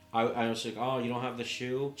I was like, oh, you don't have the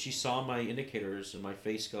shoe? She saw my indicators and my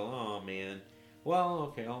face go, oh, man.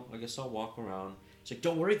 Well, okay, I guess I'll walk around. She's like,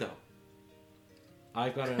 don't worry, though.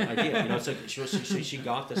 I've got an idea. It's like she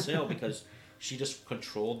got the sale because she just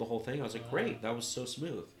controlled the whole thing. I was like, great, that was so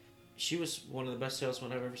smooth. She was one of the best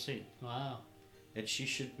salesmen I've ever seen. Wow. And she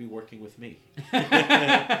should be working with me.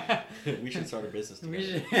 We should start a business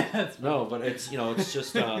together. No, but it's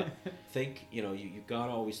just think. You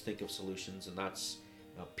gotta always think of solutions, and that's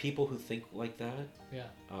people who think like that. Yeah.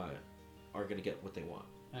 Are gonna get what they want,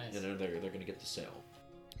 Nice. and they're gonna get the sale.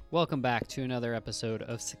 Welcome back to another episode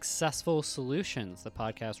of Successful Solutions, the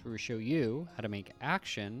podcast where we show you how to make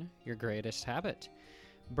action your greatest habit.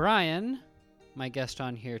 Brian, my guest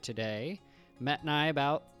on here today, Matt and I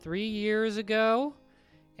about 3 years ago,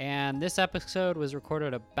 and this episode was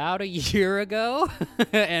recorded about a year ago.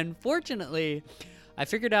 And fortunately, I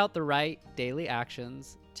figured out the right daily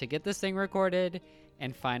actions to get this thing recorded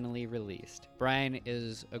and finally released. Brian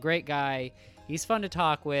is a great guy. He's fun to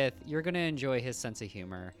talk with. You're going to enjoy his sense of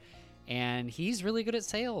humor. And he's really good at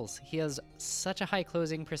sales. He has such a high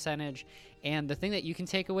closing percentage. And the thing that you can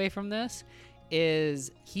take away from this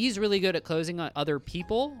is he's really good at closing on other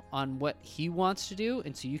people on what he wants to do.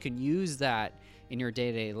 And so you can use that in your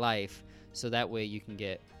day-to-day life so that way you can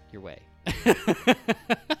get your way.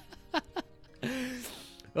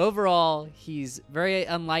 Overall, he's very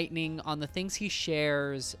enlightening on the things he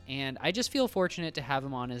shares, and I just feel fortunate to have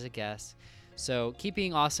him on as a guest. So keep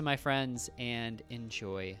being awesome, my friends, and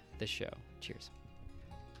enjoy the show. Cheers.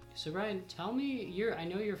 So Brian, tell me, I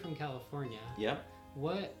know you're from California. Yep.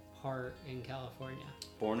 What part in California?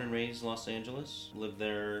 Born and raised Los Angeles. Lived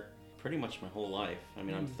there pretty much my whole life. I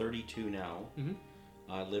mean, I'm 32 now. Mm-hmm.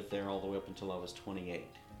 I lived there all the way up until I was 28.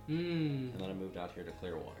 And then I moved out here to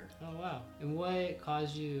Clearwater. Oh, wow. And what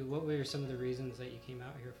were some of the reasons that you came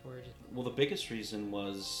out here for? Well, the biggest reason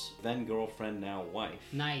was then girlfriend, now wife.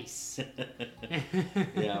 Nice.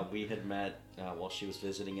 Yeah, we had met while she was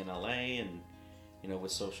visiting in LA, and,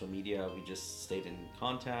 with social media, we just stayed in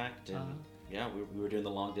contact. And yeah, we were doing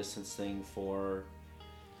the long distance thing for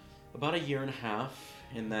about a year and a half.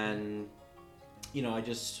 And then,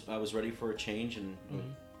 I was ready for a change, and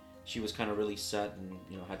she was kind of really set and,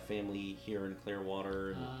 had family here in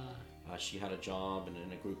Clearwater. And she had a job and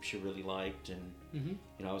in a group she really liked. And,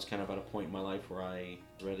 I was kind of at a point in my life where I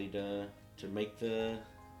was ready to make the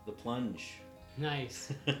plunge.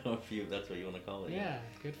 Nice. If that's what you want to call it. Yeah,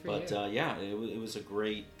 good for you. But, yeah, it was a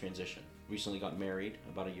great transition. Recently got married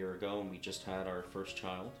about a year ago, and we just had our first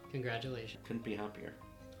child. Congratulations. Couldn't be happier.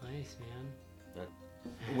 Nice, man.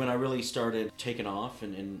 When I really started taking off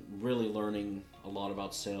and really learning a lot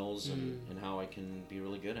about sales and how I can be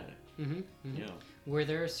really good at it. Yeah. Were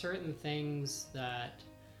there certain things that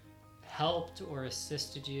helped or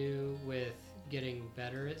assisted you with getting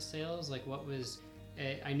better at sales? Like what was,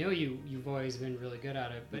 I know you've always been really good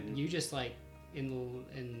at it, but you just like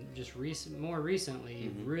more recently,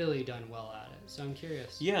 you've really done well at it. So I'm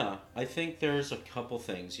curious. Yeah, I think there's a couple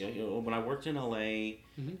things. When I worked in LA,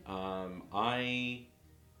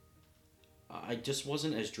 I just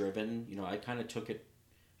wasn't as driven. I kind of took it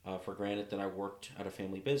for granted that I worked at a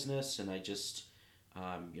family business, and I just,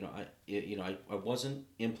 I wasn't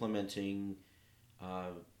implementing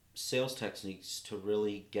sales techniques to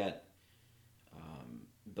really get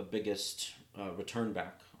the biggest return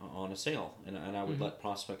back on a sale, and I would let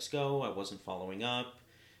prospects go. I wasn't following up,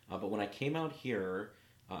 but when I came out here,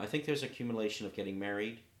 I think there's accumulation of getting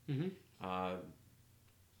married.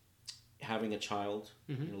 Having a child,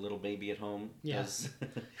 a little baby at home, does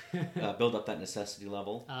build up that necessity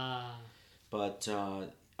level. But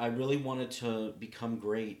I really wanted to become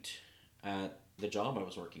great at the job I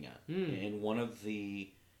was working at. And one of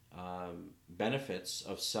the benefits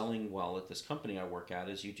of selling well at this company I work at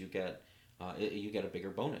is you get a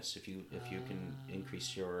bigger bonus if you can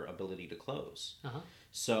increase your ability to close.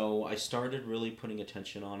 So I started really putting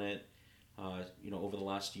attention on it, over the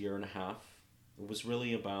last year and a half. It was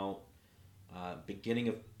really about beginning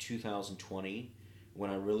of 2020 when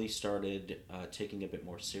I really started taking it a bit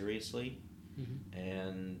more seriously.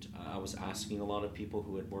 And I was asking a lot of people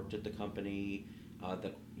who had worked at the company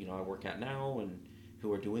that I work at now and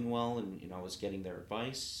who are doing well, and I was getting their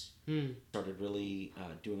advice. Started really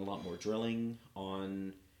doing a lot more drilling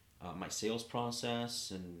on my sales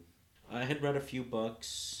process, and I had read a few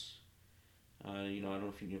books. I don't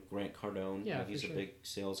know if you know Grant Cardone. Yeah, he's for sure. A big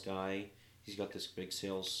sales guy. He's got this big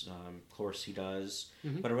sales course he does.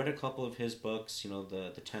 But I read a couple of his books,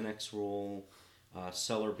 the 10X Rule,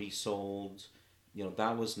 Sell or Be Sold.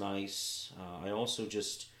 That was nice. I also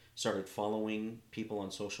just started following people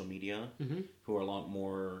on social media who are a lot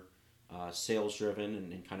more sales driven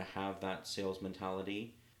and kind of have that sales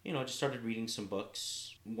mentality. You know, I just started reading some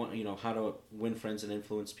books. How to Win Friends and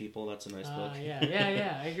Influence People. That's a nice book.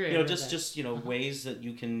 Yeah, I agree. Just ways that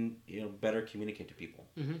you can better communicate to people.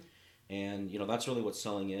 Mm-hmm. And that's really what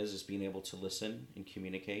selling is being able to listen and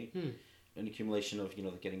communicate. An accumulation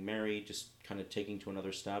of getting married, just kind of taking to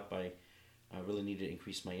another step. I really needed to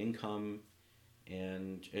increase my income,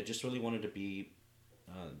 and I just really wanted to be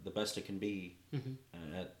the best it can be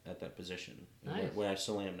at that position. Nice. Where I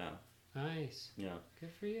still am now. Nice. Yeah.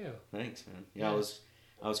 Good for you. Thanks, man. Yeah,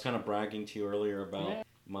 I was kind of bragging to you earlier about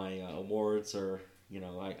my awards, or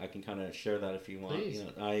I can kind of share that if you want. Please.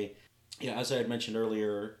 As I had mentioned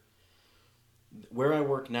earlier, where I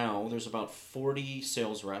work now, there's about 40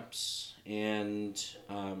 sales reps, and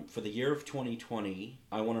for the year of 2020,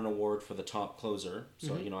 I won an award for the top closer.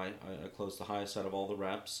 So I closed the highest out of all the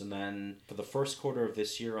reps, and then for the first quarter of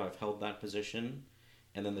this year, I've held that position.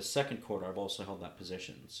 And then the second quarter, I've also held that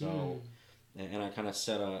position. So, and I kind of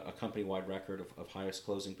set a company-wide record of highest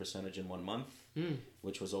closing percentage in 1 month,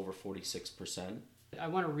 which was over 46%. I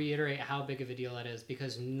want to reiterate how big of a deal that is,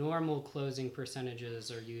 because normal closing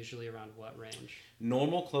percentages are usually around what range?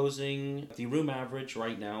 Normal closing, the room average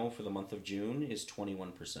right now for the month of June is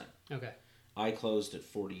 21%. Okay. I closed at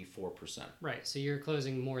 44%. Right, so you're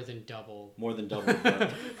closing more than double. More than double.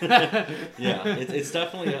 Yeah, it's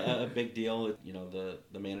definitely a big deal.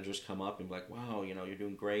 The managers come up and be like, wow, you're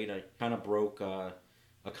doing great. I kind of broke a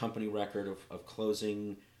company record of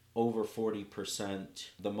closing over 40%,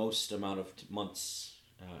 the most amount of months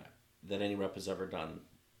that any rep has ever done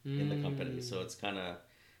in the company. So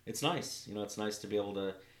it's nice. It's nice to be able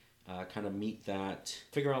to kind of meet that,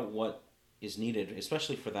 figure out what is needed,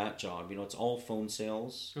 especially for that job. It's all phone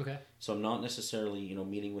sales. Okay. So I'm not necessarily,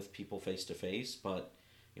 meeting with people face to face, but,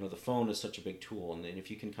 the phone is such a big tool. And if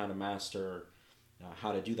you can kind of master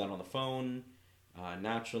how to do that on the phone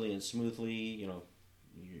naturally and smoothly,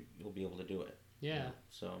 you'll be able to do it. Yeah.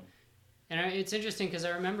 So. And it's interesting because I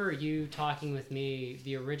remember you talking with me,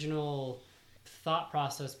 the original thought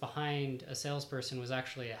process behind a salesperson was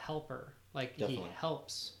actually a helper. Like Definitely. He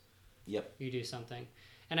helps you do something.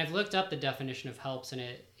 And I've looked up the definition of helps, and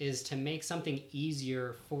it is to make something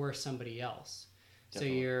easier for somebody else.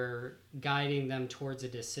 Definitely. So you're guiding them towards a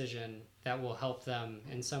decision that will help them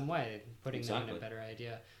in some way, putting them in a better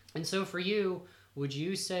idea. And so for you, would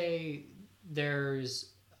you say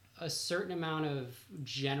there's a certain amount of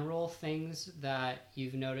general things that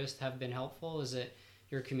you've noticed have been helpful? Is it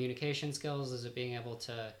your communication skills? Is it being able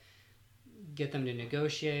to get them to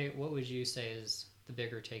negotiate? What would you say is the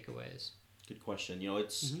bigger takeaways? Good question.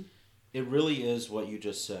 It really is what you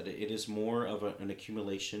just said. It is more of an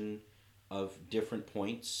accumulation of different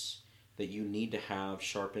points that you need to have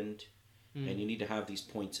sharpened, and you need to have these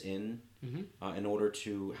points in order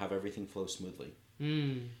to have everything flow smoothly.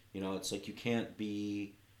 It's like you can't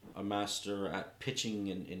be a master at pitching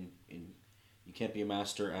and you can't be a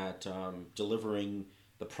master at delivering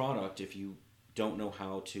the product if you don't know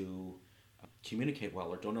how to communicate well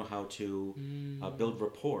or don't know how to build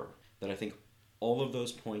rapport. That I think all of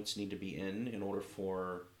those points need to be in order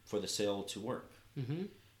for the sale to work.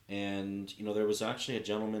 And there was actually a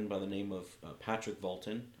gentleman by the name of Patrick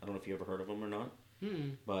Volton. I don't know if you ever heard of him or not,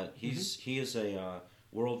 but he is a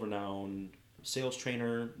world-renowned sales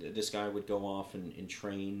trainer. This guy would go off and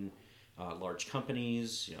train large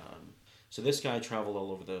companies. So this guy traveled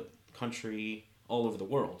all over the country, all over the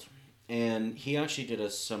world, and he actually did a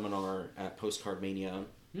seminar at Postcard Mania.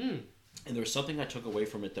 And there was something I took away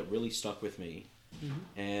from it that really stuck with me.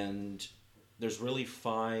 And there's really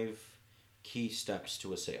 5 key steps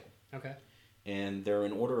to a sale. Okay. And they're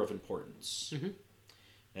in order of importance.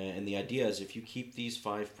 And the idea is if you keep these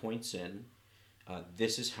 5 points in,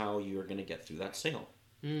 this is how you're going to get through that sale.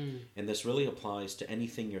 And this really applies to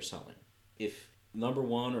anything you're selling. If number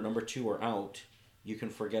 1 or number 2 are out, you can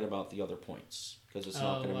forget about the other points because it's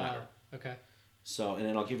not going to matter. Okay. So, and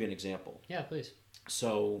then I'll give you an example. Yeah, please.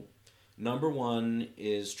 So, number 1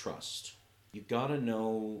 is trust. You got to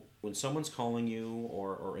know when someone's calling you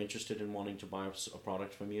or interested in wanting to buy a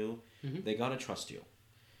product from you, they got to trust you.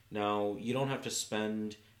 Now, you don't have to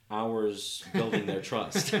spend hours building their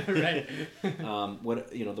trust. Right.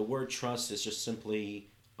 The word trust is just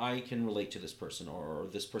simply, I can relate to this person, or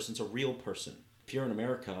this person's a real person. If you're in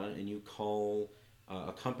America and you call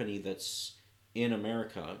a company that's in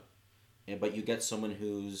America, but you get someone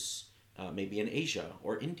who's maybe in Asia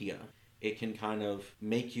or India, it can kind of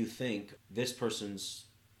make you think this person's,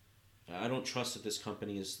 I don't trust that this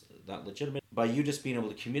company is that legitimate. By you just being able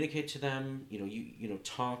to communicate to them, you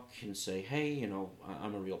talk and say, hey,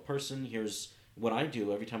 I'm a real person. Here's what I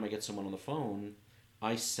do every time I get someone on the phone.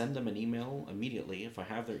 I send them an email immediately if I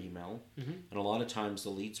have their email. Mm-hmm. And a lot of times the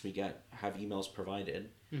leads we get have emails provided.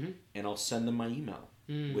 Mm-hmm. And I'll send them my email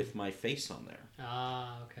with my face on there.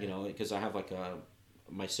 Ah, okay. You know, because I have like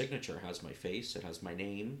my signature has my face, it has my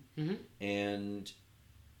name, and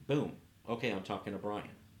boom, okay, I'm talking to Brian.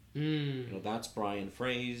 You know, that's Brian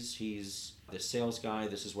Fraze. He's the sales guy.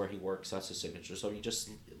 This is where he works. That's his signature. So you just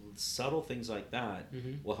subtle things like that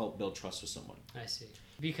will help build trust with someone. I see.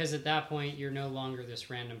 Because at that point, you're no longer this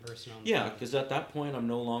random person on the phone. Because at that point, I'm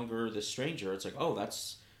no longer this stranger. It's like, oh,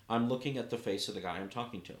 I'm looking at the face of the guy I'm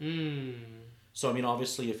talking to. So, I mean,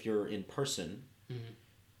 obviously, if you're in person,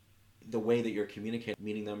 the way that you're communicating,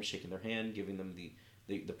 meeting them, shaking their hand, giving them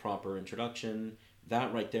the proper introduction,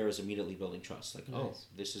 that right there is immediately building trust. Like, nice. Oh,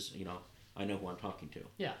 this is, you know, I know who I'm talking to.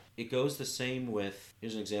 Yeah. It goes the same with,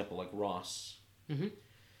 here's an example, like Ross.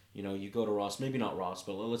 You know, you go to Ross, maybe not Ross,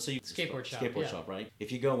 but let's say skateboard shop, right?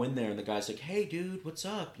 If you go in there and the guy's like, "Hey, dude, what's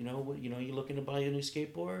up? You know, you looking to buy a new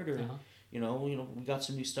skateboard, or you know, we got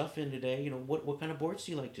some new stuff in today. You know, what kind of boards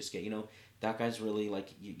do you like to skate? You know, that guy's really like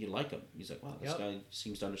you like him. He's like, wow, this guy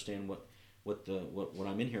seems to understand what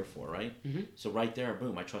I'm in here for, right? So right there,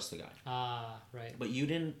 boom, I trust the guy. Ah, right. But you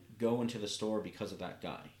didn't go into the store because of that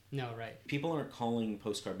guy. No, right. People aren't calling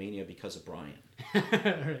Postcard Mania because of Brian.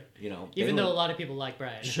 Right. You know, even though a lot of people like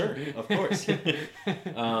Brian. Sure, of course.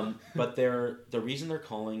 But the reason they're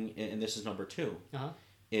calling, and this is number 2,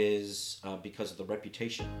 is because of the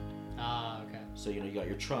reputation. Ah, okay. So, you know, you got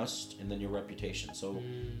your trust and then your reputation. So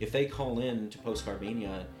if they call in to Postcard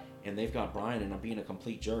Mania and they've got Brian and I'm being a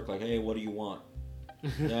complete jerk, like, hey, what do you want?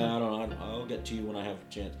 Yeah, I don't know. I'll get to you when I have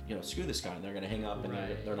a chance. You know, screw this guy, and they're going to hang up, and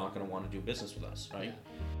they're not going to want to do business with us, right? Yeah.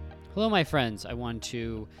 Hello, my friends. I want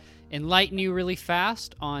to enlighten you really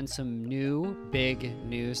fast on some new big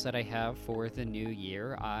news that I have for the new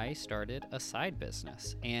year. I started a side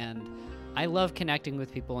business, and I love connecting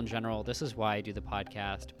with people in general. This is why I do the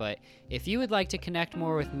podcast. But if you would like to connect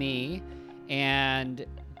more with me and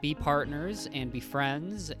be partners and be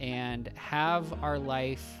friends and have our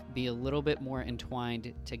life be a little bit more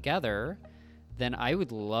entwined together, then I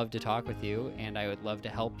would love to talk with you and I would love to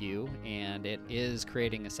help you. And it is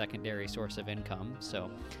creating a secondary source of income. So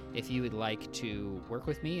if you would like to work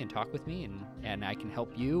with me and talk with me and I can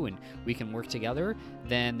help you and we can work together,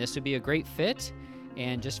 then this would be a great fit.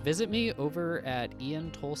 And just visit me over at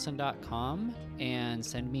iantolson.com and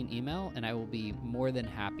send me an email, and I will be more than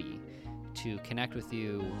happy to connect with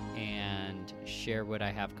you and share what I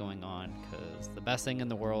have going on, because the best thing in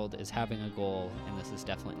the world is having a goal, and this is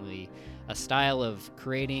definitely a style of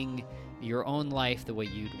creating your own life the way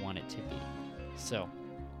you'd want it to be. So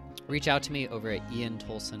reach out to me over at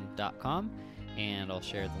iantolson.com, and I'll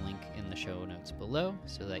share the link in the show notes below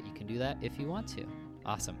so that you can do that if you want to.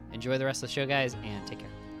 Awesome. Enjoy the rest of the show, guys, and take care.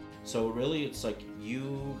 So really, it's like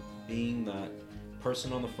you being that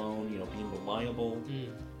person on the phone, you know, being reliable,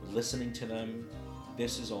 listening to them.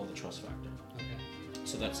 This is all the trust factor. Okay.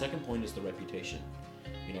 So that second point is the reputation.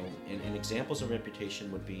 You know, and examples of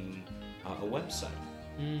reputation would be a website.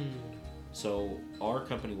 So our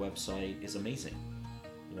company website is amazing.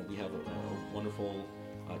 You know, we have a wonderful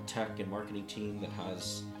tech and marketing team that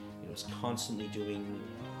has, you know, is constantly doing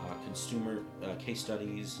consumer case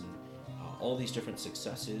studies and all these different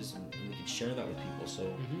successes, and we can share that with people.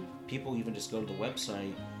 So people even just go to the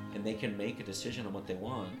website and they can make a decision on what they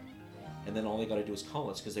want, and then all they got to do is call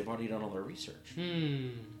us because they've already done all their research.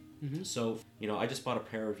 So, you know, I just bought a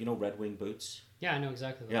pair of, you know, Red Wing boots. Yeah, I know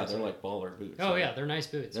exactly what they're like baller boots. Oh, yeah, they're nice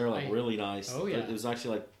boots. They're like really nice. Oh, yeah. It was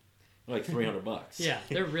actually like $300. Yeah,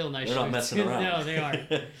 they're real nice They're not messing around. No, they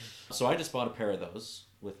aren't. So I just bought a pair of those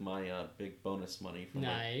with my big bonus money from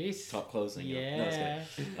my top closing. Yeah.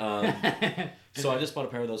 So I just bought a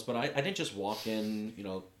pair of those, but I didn't just walk in, you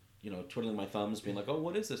know, twiddling my thumbs, being like, oh,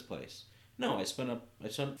 what is this place? No, I spent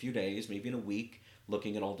a few days, maybe in a week,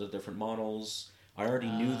 looking at all the different models. I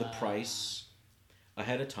already knew the price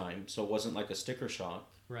ahead of time, so it wasn't like a sticker shock.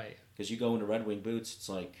 Right. Because you go into Red Wing boots, it's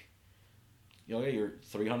like, oh yeah, you're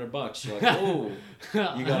 $300. You're like, oh,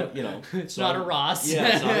 you got, you know. It's not a Ross.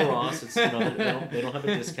 Yeah, it's not a Ross. It's, you know, they don't have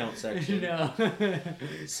a discount section. No.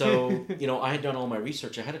 So, you know, I had done all my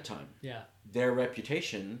research ahead of time. Yeah. Their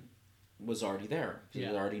reputation was already there.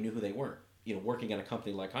 Yeah. They already knew who they were. You know, working at a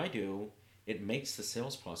company like I do, it makes the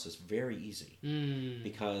sales process very easy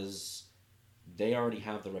because they already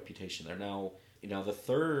have the reputation there. Now, you know, the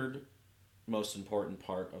third most important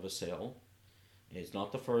part of a sale is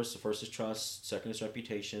not the first. The first is trust. Second is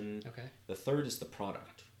reputation. Okay. The third is the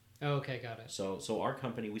product. Oh, okay, got it. So our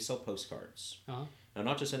company, we sell postcards. Uh-huh. Now,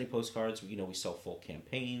 not just any postcards. You know, we sell full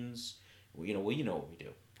campaigns. You know what we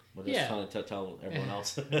do. We're just trying to tell everyone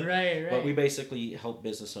else. Right. But we basically help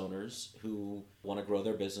business owners who want to grow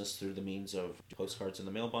their business through the means of postcards in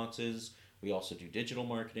the mailboxes. We also do digital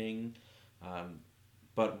marketing.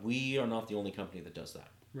 But we are not the only company that does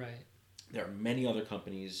that. Right. There are many other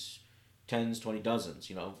companies, 10s, 20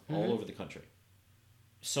 dozens, all over the country.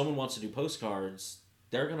 If someone wants to do postcards,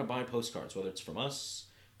 they're going to buy postcards, whether it's from us,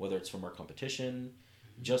 whether it's from our competition,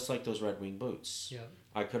 just like those Red Wing boots. Yeah.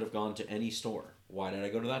 I could have gone to any store. Why did I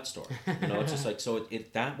go to that store? It's just like, so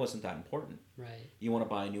that wasn't that important. Right. You want to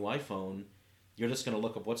buy a new iPhone, you're just going to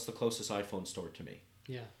look up what's the closest iPhone store to me.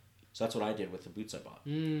 Yeah. So that's what I did with the boots I bought.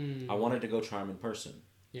 I wanted to go try them in person.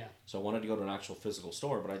 Yeah. So I wanted to go to an actual physical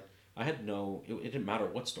store, but I had it didn't matter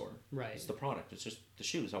what store. Right. It's the product. It's just the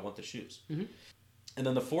shoes. I want the shoes. Mm-hmm. And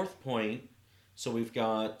then the fourth point, so we've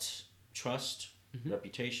got trust,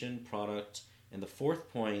 reputation, product, and the fourth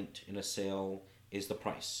point in a sale is the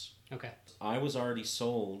price. Okay. I was already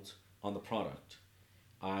sold on the product.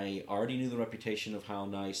 I already knew the reputation of how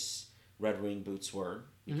nice Red Wing boots were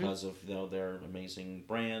because of their amazing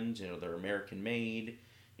brand, they're American made,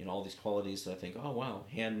 all these qualities that I think, oh wow,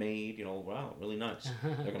 handmade, wow, really nice.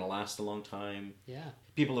 They're going to last a long time. Yeah.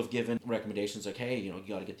 People have given recommendations like, hey, you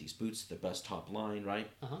got to get these boots, the best top line, right?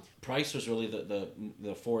 Price was really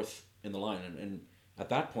the fourth in the line, and at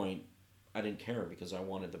that point, I didn't care because I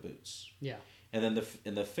wanted the boots. Yeah. And then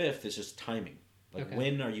the fifth is just timing. Like,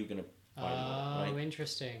 when are you going to buy them? Right?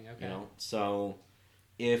 Interesting. Okay. So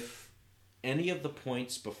if any of the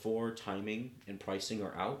points before timing and pricing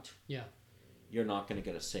are out, you're not going to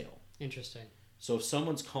get a sale. Interesting. So if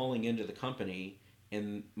someone's calling into the company,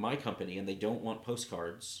 in my company, and they don't want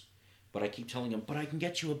postcards, but I keep telling them, but I can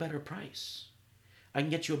get you a better price. I can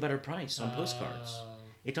get you a better price on postcards.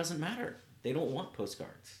 It doesn't matter. They don't want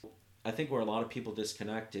postcards. I think where a lot of people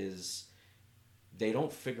disconnect is they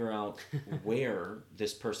don't figure out where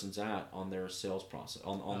this person's at on their sales process,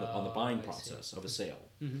 on the buying process of a sale.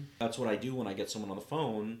 That's what I do when I get someone on the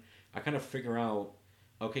phone. I kind of figure out,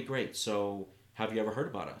 okay, great. So have you ever heard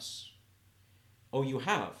about us? Oh, you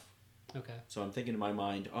have. Okay. So I'm thinking in my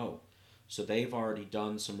mind, so they've already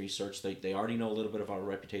done some research. They already know a little bit of our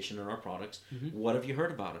reputation and our products. What have you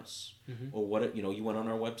heard about us? Or what, you went on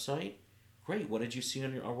our website? Great. What did you see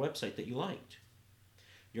on our website that you liked?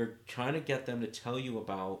 You're trying to get them to tell you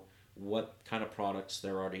about what kind of products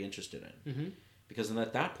they're already interested in. Because then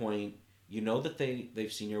at that point, that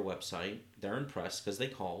they've seen your website, they're impressed because they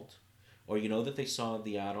called, or that they saw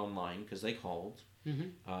the ad online because they called.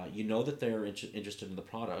 That they're interested in the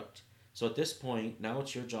product. So at this point, now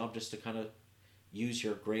it's your job just to kind of use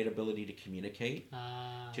your great ability to communicate,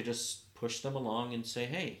 to just push them along and say,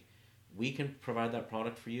 hey, we can provide that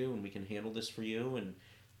product for you, and we can handle this for you, and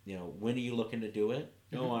when are you looking to do it?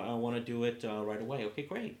 No, I want to do it right away. Okay,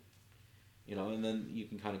 great. And then you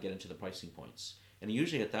can kind of get into the pricing points. And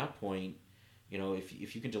usually at that point,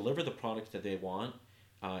 if you can deliver the product that they want,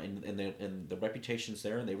 and the reputation's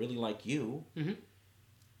there, and they really like you,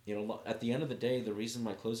 at the end of the day, the reason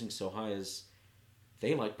my closing's so high is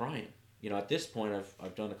they like Brian. At this point,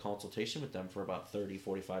 I've done a consultation with them for about 30,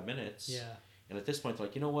 45 minutes. Yeah. And at this point, they're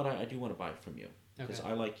like, you know what, I do want to buy it from you. Because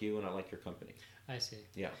I like you and I like your company. I see.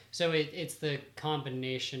 Yeah. So it's the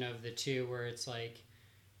combination of the two where it's like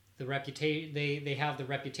the reputation, they have the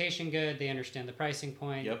reputation good, they understand the pricing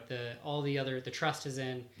point, the trust is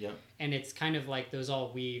in. Yep. And it's kind of like those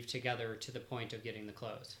all weave together to the point of getting the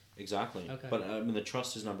close. Exactly. Okay. But the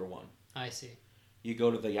trust is number one. I see. You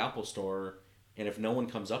go to the Apple store, and if no one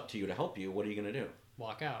comes up to you to help you, what are you going to do?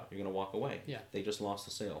 Walk out. You're going to walk away. Yeah. They just lost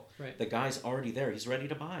the sale. Right. The guy's already there. He's ready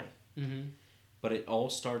to buy. But it all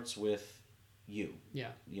starts with you. Yeah.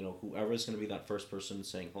 Whoever's going to be that first person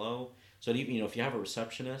saying hello. So even, if you have a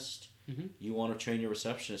receptionist, you want to train your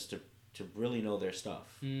receptionist to really know their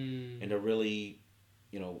stuff. And to really,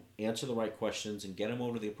 answer the right questions and get them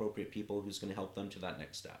over to the appropriate people who's going to help them to that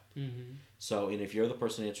next step. So, and if you're the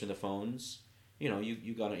person answering the phones,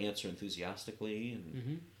 you got to answer enthusiastically.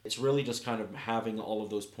 And it's really just kind of having all of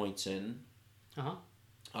those points in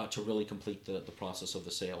to really complete the process of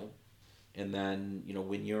the sale. And then,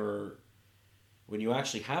 when you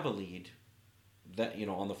actually have a lead that,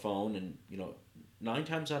 on the phone, and, 9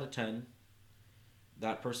 times out of 10,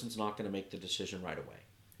 that person's not going to make the decision right away.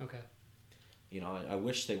 Okay. I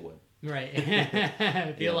wish they would. Right.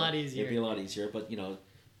 It'd be a lot easier. It'd be a lot easier, but,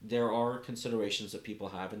 there are considerations that people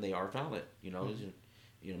have, and they are valid.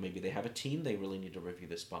 Maybe they have a team they really need to review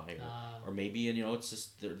this by, or maybe, it's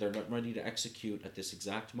just they're not ready to execute at this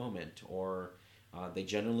exact moment, or they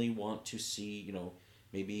generally want to see,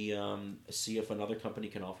 maybe see if another company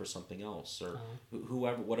can offer something else, or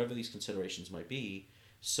whoever, whatever these considerations might be.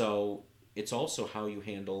 So it's also how you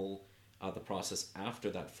handle the process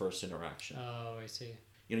after that first interaction. Oh, I see.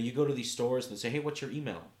 You know, you go to these stores and they say, hey, what's your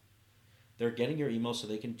email? They're getting your email so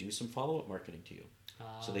they can do some follow-up marketing to you.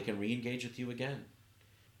 So they can re-engage with you again.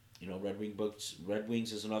 You know, Red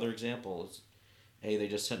Wings is another example. Hey, they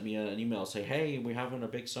just sent me an email say, hey, we're having a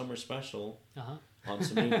big summer special on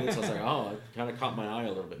some new boots. I was like, oh, it kind of caught my eye a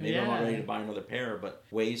little bit. Maybe I'm not ready to buy another pair, but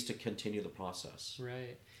ways to continue the process.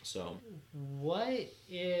 Right. So, what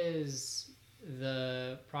is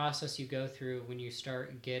the process you go through when you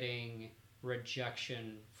start getting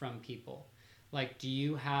rejection from people? Like, do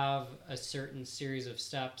you have a certain series of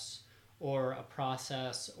steps or a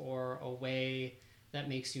process or a way that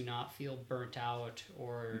makes you not feel burnt out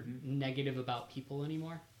or negative about people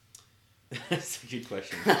anymore? That's a good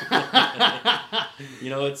question. You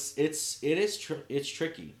know, it's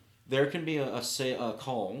tricky. There can be a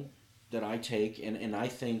call that I take, and I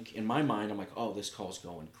think in my mind I'm like, oh, this call's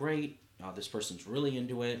going great. This person's really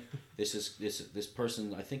into it. This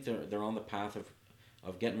person, I think they're on the path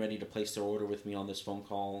of getting ready to place their order with me on this phone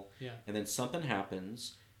call. Yeah. And then something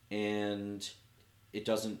happens, and it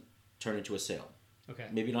doesn't turn into a sale. Okay.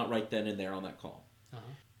 Maybe not right then and there on that call.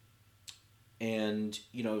 And,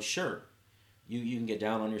 you know, sure, you can get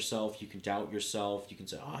down on yourself. You can doubt yourself. You can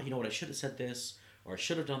say, oh, you know what, I should have said this, or I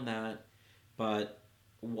should have done that. But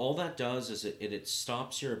all that does is it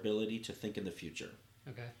stops your ability to think in the future.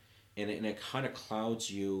 Okay. And it kind of clouds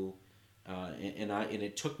you. And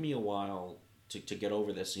it took me a while to get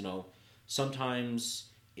over this. You know,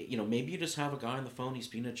 sometimes, you know, maybe you just have a guy on the phone, he's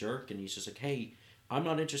being a jerk, and he's just like, hey, I'm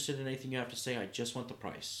not interested in anything you have to say. I just want the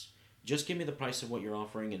price. Just give me the price of what you're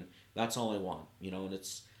offering, and that's all I want. You know, and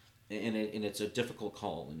it's a difficult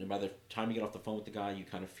call. And by the time you get off the phone with the guy, you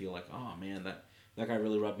kind of feel like, oh man, that guy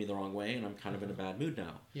really rubbed me the wrong way, and I'm kind of in a bad mood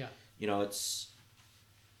now. Yeah. You know, it's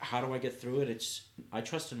how do I get through it? I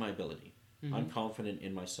trust in my ability. I'm confident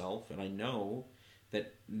in myself, and I know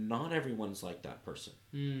that not everyone's like that person.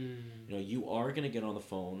 You know, you are going to get on the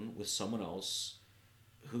phone with someone else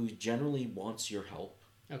who generally wants your help.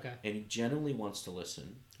 Okay. And he generally wants to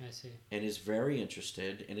listen. I see. And is very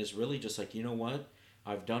interested and is really just like, you know what?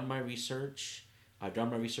 I've done my research. I've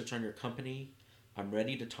done my research on your company. I'm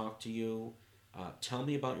ready to talk to you. Tell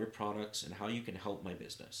me about your products and how you can help my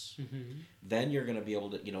business. Then you're going to be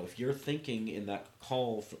able to, you know, if you're thinking in that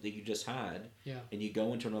call that you just had, and you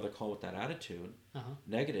go into another call with that attitude,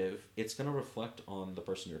 negative, it's going to reflect on the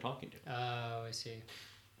person you're talking to. Oh, I see.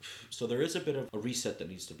 So there is a bit of a reset that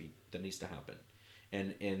needs to happen,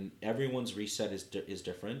 and everyone's reset is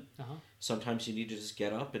different. Sometimes you need to just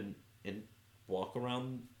get up and walk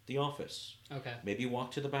around the office. Okay. Maybe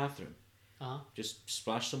walk to the bathroom. Just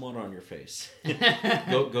splash some water on your face.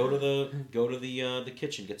 go to the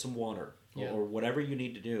kitchen, get some water, or whatever you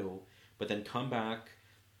need to do. But then come back.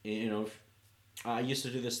 You know, I used to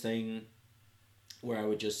do this thing where I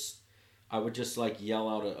would just like yell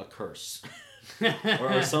out a curse.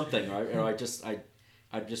 or something, right? Or I'd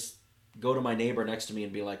just go to my neighbor next to me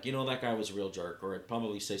and be like, you know, that guy was a real jerk, or I'd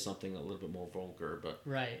probably say something a little bit more vulgar, but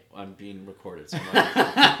right. I'm being recorded, so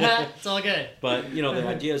it's all good. But you know, the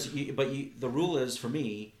idea is, the rule is for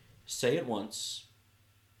me, say it once,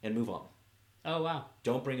 and move on. Oh wow!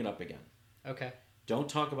 Don't bring it up again. Okay. Don't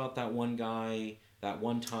talk about that one guy, that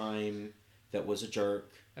one time that was a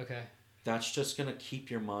jerk. Okay. That's just gonna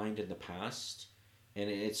keep your mind in the past. And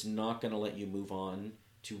it's not going to let you move on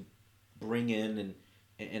to bring in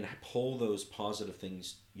and pull those positive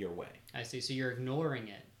things your way. I see. So you're ignoring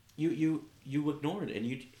it. You ignore it, and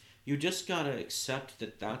you just got to accept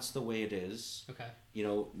that that's the way it is. Okay. You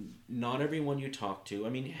know, not everyone you talk to. I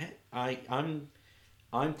mean,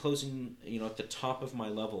 I'm closing, you know, at the top of my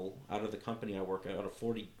level out of the company I work at, out of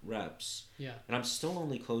 40 reps. Yeah. And I'm still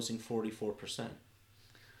only closing 44%.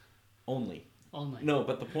 Only. No,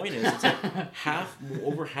 but the point is, it's like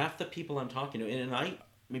over half the people I'm talking to, and I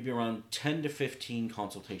maybe around 10 to 15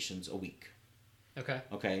 consultations a week.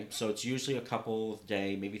 Okay, so it's usually a couple a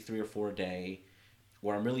day, maybe 3 or 4 a day,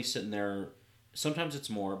 where I'm really sitting there. Sometimes it's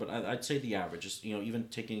more, but I'd say the average is, you know, even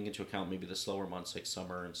taking into account maybe the slower months like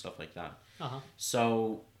summer and stuff like that.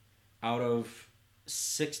 So out of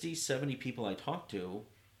 60, 70 people I talk to,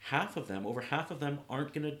 over half of them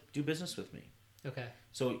aren't going to do business with me. Okay.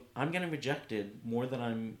 So I'm getting rejected more than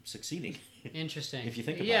I'm succeeding. Interesting. If you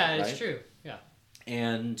think about it, right? It's true. Yeah.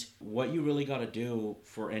 And what you really got to do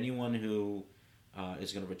for anyone who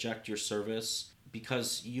is going to reject your service,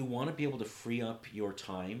 because you want to be able to free up your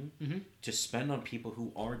time to spend on people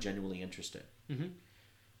who are genuinely interested.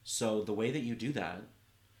 So the way that you do that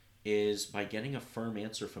is by getting a firm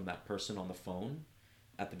answer from that person on the phone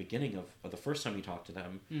at the beginning of the first time you talk to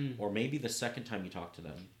them, or maybe the second time you talk to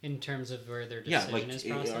them. In terms of where their decision is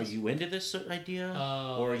processed? Are you into this idea,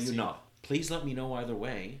 or are you not? Please let me know either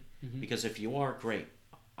way, because if you are, great.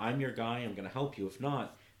 I'm your guy, I'm going to help you. If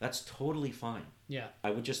not, that's totally fine. Yeah.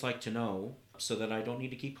 I would just like to know so that I don't need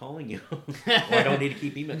to keep calling you, or I don't need to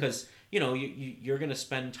keep emailing, because, you're going to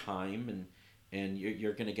spend time and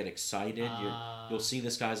you're going to get excited. You'll see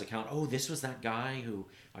this guy's account. Oh, this was that guy who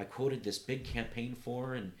I quoted this big campaign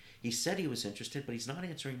for, and he said he was interested, but he's not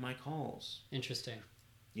answering my calls. Interesting.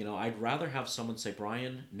 I'd rather have someone say,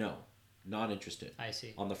 Brian, no, not interested. I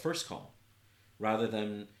see. On the first call, rather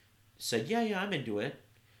than say, yeah, I'm into it,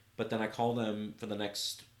 but then I call them for the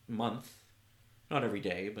next month, not every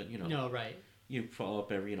day, but No, right. You follow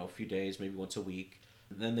up every few days, maybe once a week,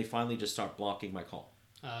 and then they finally just start blocking my call.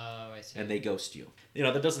 Oh, I see. And they ghost you.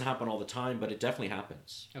 That doesn't happen all the time, but it definitely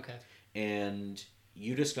happens. Okay. And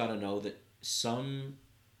you just got to know that some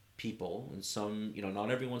people and some,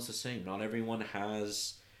 not everyone's the same. Not everyone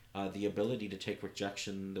has the ability to take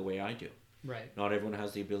rejection the way I do. Right. Not everyone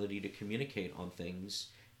has the ability to communicate on things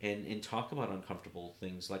and talk about uncomfortable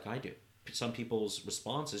things like I do. Some people's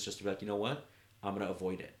response is just to be like, you know what? I'm going to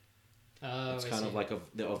avoid it. Oh, it's kind of like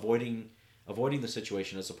avoiding the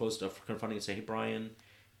situation as opposed to confronting and saying, hey, Brian,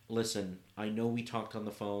 listen, I know we talked on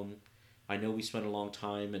the phone. I know we spent a long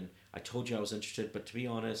time, and I told you I was interested, but to be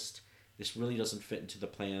honest, this really doesn't fit into the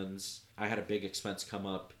plans. I had a big expense come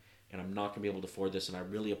up, and I'm not going to be able to afford this, and I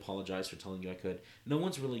really apologize for telling you I could. No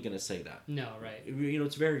one's really going to say that. No, right.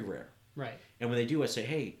 It's very rare. Right. And when they do, I say,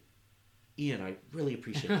 hey, Ian, I really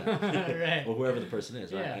appreciate that. Right. Or whoever the person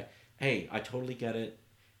is. Right? Yeah. Hey, I totally get it.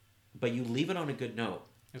 But you leave it on a good note.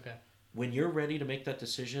 Okay. When you're ready to make that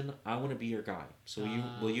decision, I want to be your guy. So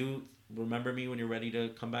will you remember me when you're ready to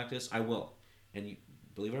come back to this? I will. And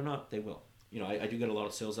believe it or not, they will. I do get a lot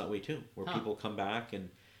of sales that way too, where people come back and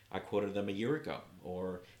I quoted them a year ago.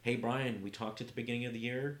 Or, hey, Brian, we talked at the beginning of the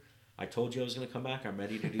year. I told you I was going to come back. I'm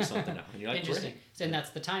ready to do something now. And you're like, interesting. Great. And that's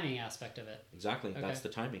the timing aspect of it. Exactly. Okay. That's the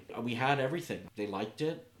timing. We had everything. They liked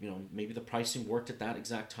it. Maybe the pricing worked at that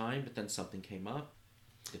exact time, but then something came up.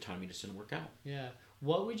 The timing just didn't work out. Yeah.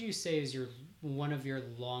 What would you say is one of your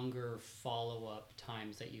longer follow-up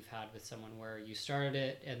times that you've had with someone where you started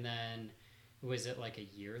it and then was it like a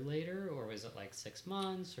year later or was it like 6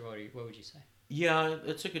 months or what would you say? Yeah,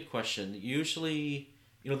 that's a good question. Usually,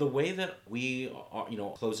 the way that we are,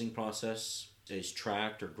 closing process is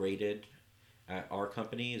tracked or graded at our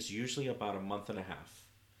company is usually about a month and a half.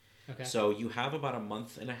 Okay. So you have about a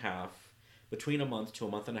month and a half, between a month to a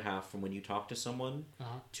month and a half from when you talk to someone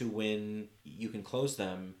to when you can close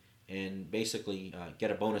them and basically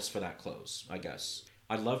get a bonus for that close, I guess.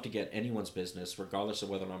 I'd love to get anyone's business, regardless of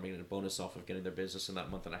whether or not I'm getting a bonus off of getting their business in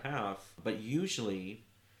that month and a half. But usually,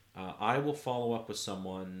 I will follow up with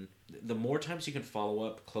someone. The more times you can follow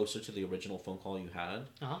up closer to the original phone call you had,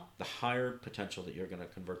 the higher potential that you're going to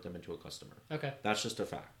convert them into a customer. Okay. That's just a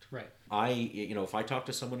fact. Right. If I talk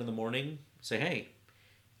to someone in the morning, say, hey,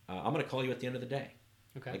 I'm going to call you at the end of the day.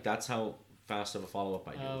 Okay. Like that's how fast of a follow-up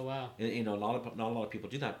I do. Oh, wow. And, not a lot of people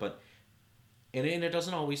do that, but and it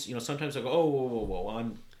doesn't always, sometimes I go, oh, whoa,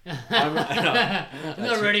 I'm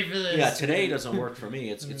not ready for this. Yeah, today doesn't work for me.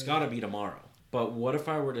 It's got to be tomorrow. But what if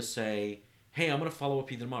I were to say, hey, I'm going to follow up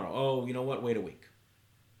with you tomorrow? Oh, you know what? Wait a week.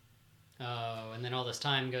 Oh, and then all this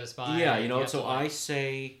time goes by. Yeah, so I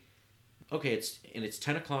say, okay, it's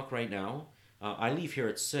 10 o'clock right now. I leave here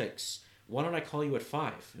at 6. Why don't I call you at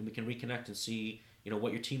 5 and we can reconnect and see,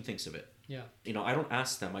 what your team thinks of it. Yeah. I don't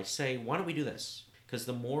ask them. I say, why don't we do this? Because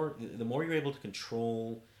the more you're able to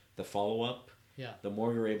control the follow-up, the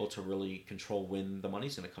more you're able to really control when the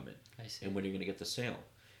money's going to come in. I see. And when you're going to get the sale.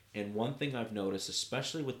 And one thing I've noticed,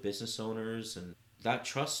 especially with business owners, and that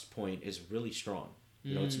trust point is really strong.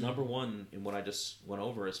 It's number one in what I just went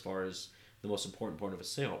over as far as the most important point of a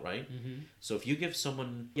sale, right? Mm-hmm. So if you give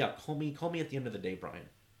someone, call me at the end of the day, Brian.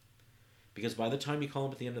 Because by the time you call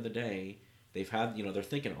them at the end of the day, they've had, they're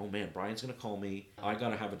thinking, oh man, Brian's going to call me. I got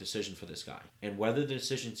to have a decision for this guy. And whether the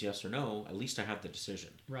decision's yes or no, at least I have the decision.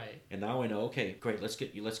 Right. And now I know, okay, great, let's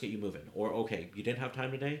get you moving. Or, okay, you didn't have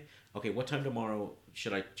time today? Okay, what time tomorrow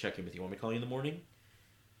should I check in with you? Want me to call you in the morning?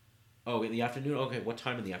 Oh, in the afternoon? Okay, what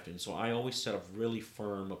time in the afternoon? So I always set up really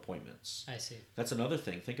firm appointments. I see. That's another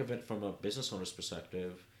thing. Think of it from a business owner's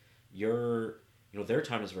perspective. Their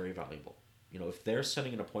time is very valuable. If they're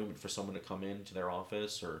setting an appointment for someone to come into their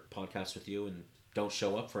office or podcast with you and don't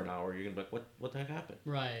show up for an hour, you're going to be like, what the heck happened?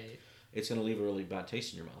 Right. It's going to leave a really bad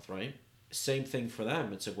taste in your mouth, right? Same thing for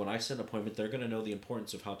them. It's like when I set an appointment, they're going to know the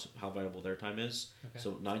importance of how valuable their time is. Okay.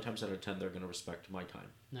 So 9 times out of 10, they're going to respect my time.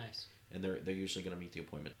 Nice. and they're usually going to meet the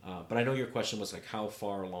appointment. But I know your question was like how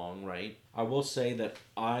far along, right? I will say that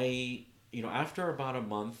after about a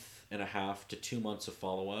month and a half to 2 months of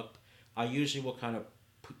follow-up, I usually will kind of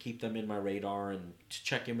keep them in my radar and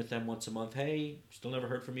check in with them once a month. Hey, still never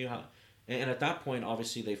heard from you. And at that point,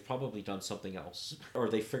 obviously, they've probably done something else, or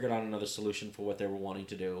they figured out another solution for what they were wanting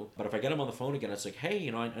to do. But if I get them on the phone again, it's like, hey,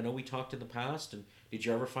 I know we talked in the past, and did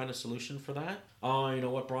you ever find a solution for that? Oh, you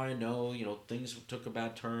know what, Brian? No, things took a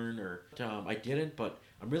bad turn, or I didn't, but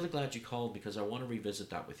I'm really glad you called because I want to revisit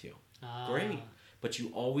that with you. Great. But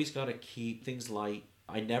you always got to keep things light.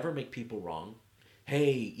 I never make people wrong.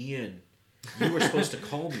 Hey, Ian, you were supposed to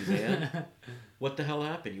call me, man. What the hell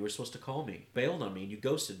happened? You were supposed to call me. Bailed on me and you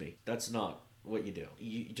ghosted me. That's not what you do.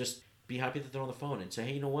 You just be happy that they're on the phone and say,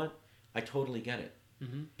 hey, you know what? I totally get it.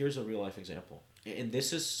 Mm-hmm. Here's a real life example. And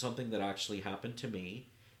this is something that actually happened to me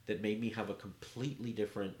that made me have a completely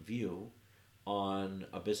different view on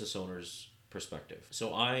a business owner's perspective.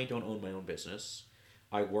 So I don't own my own business.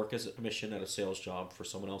 I work as a commission at a sales job for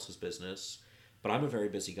someone else's business, but I'm a very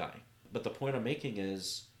busy guy. But the point I'm making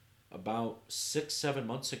is about 6-7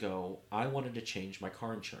 months ago, I wanted to change my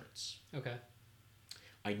car insurance. Okay.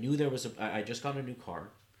 I knew I just got a new car,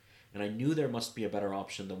 and I knew there must be a better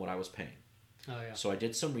option than what I was paying. Oh, yeah. So I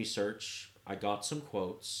did some research, I got some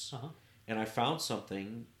quotes, and I found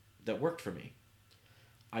something that worked for me.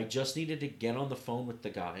 I just needed to get on the phone with the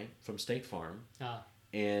guy from State Farm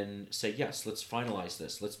and say, yes, let's finalize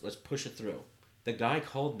this. Let's push it through. The guy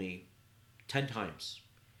called me 10 times.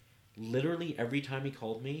 Literally every time he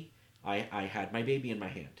called me, I had my baby in my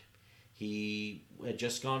hand. He had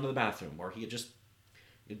just gone to the bathroom, or he had just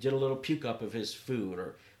did a little puke up of his food,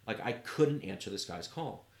 or I couldn't answer this guy's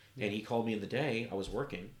call. Yeah. And he called me in the day. I was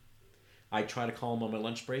working. I'd try to call him on my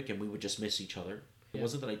lunch break, and we would just miss each other. It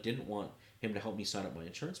wasn't that I didn't want him to help me sign up my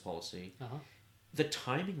insurance policy. The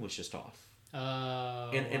timing was just off.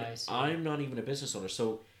 And I'm not even a business owner.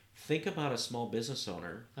 So think about a small business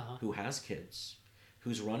owner who has kids,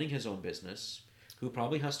 who's running his own business, who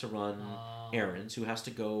probably has to run errands, who has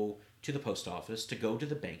to go to the post office, to go to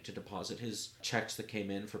the bank to deposit his checks that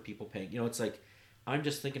came in for people paying. It's like, I'm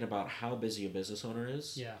just thinking about how busy a business owner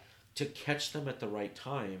is. Yeah. To catch them at the right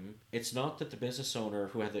time. It's not that the business owner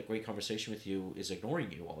who had that great conversation with you is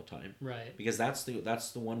ignoring you all the time. Right. Because that's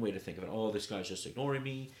the one way to think of it. Oh, this guy's just ignoring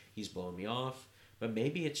me. He's blowing me off. But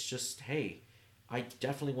maybe it's just, hey, I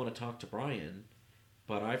definitely want to talk to Brian,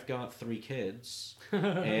 but I've got 3 kids,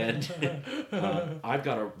 and I've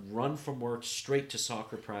got to run from work straight to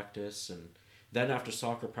soccer practice, and then after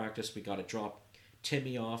soccer practice, we got to drop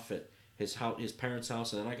Timmy off at his parents'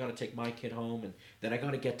 house, and then I got to take my kid home, and then I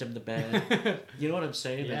got to get them to bed. You know what I'm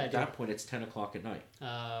saying? Yeah, and at that point, it's 10 o'clock at night.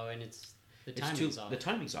 Oh, and the timing's off. The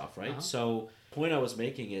timing's off, right? So the point I was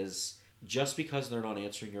making is, just because they're not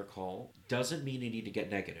answering your call doesn't mean you need to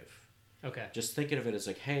get negative. Okay. Just thinking of it as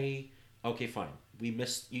like, hey, okay, fine. We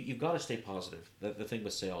missed. You've got to stay positive. The thing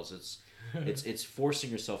with sales, it's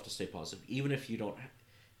forcing yourself to stay positive, even if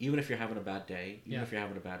you're having a bad day, even if you're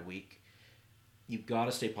having a bad week. You've got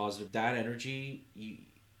to stay positive. That energy,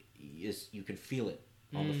 you can feel it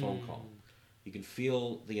on the phone call. You can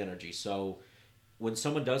feel the energy. So when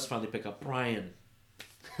someone does finally pick up, Brian,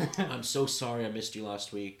 I'm so sorry I missed you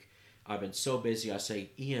last week. I've been so busy. I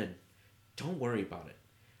say, Ian, don't worry about it.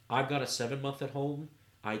 I've got a 7-month at home.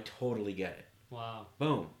 I totally get it. Wow.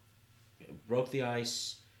 Boom. Broke the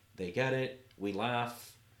ice. They get it. We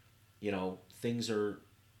laugh. Things are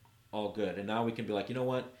all good. And now we can be like, you know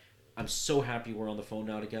what? I'm so happy we're on the phone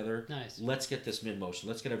now together. Nice. Let's get this in motion.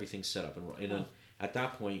 Let's get everything set up. And then at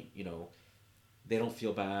that point, they don't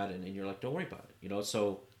feel bad. And you're like, don't worry about it.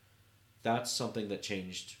 So that's something that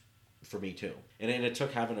changed for me too. And it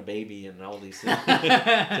took having a baby and all these things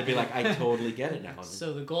to be like, I totally get it now.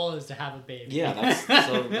 So the goal is to have a baby. Yeah.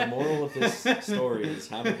 So the moral of this story is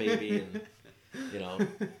have a baby, and,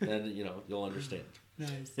 then, you'll understand.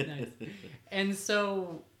 Nice. And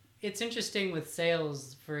so it's interesting with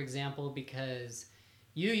sales, for example, because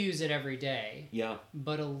you use it every day. Yeah.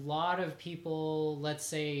 But a lot of people, let's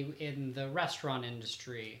say in the restaurant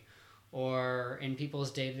industry, or in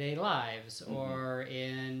people's day-to-day lives, or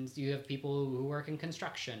you have people who work in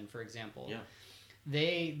construction, for example.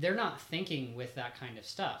 Yeah. They're not thinking with that kind of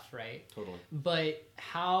stuff, right? Totally. But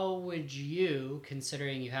how would you,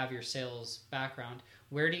 considering you have your sales background,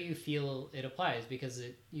 where do you feel it applies? Because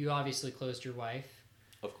you obviously closed your wife.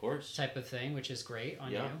 Of course. Type of thing, which is great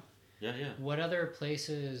on you. Yeah. What other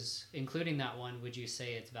places, including that one, would you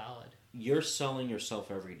say it's valid? You're selling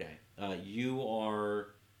yourself every day. You are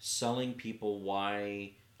selling people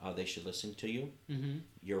why they should listen to you. Mm-hmm.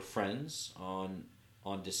 Your friends on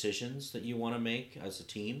on decisions that you want to make as a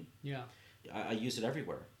team. Yeah. I use it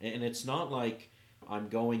everywhere. And it's not like I'm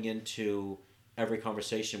going into every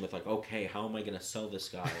conversation with like, okay, how am I going to sell this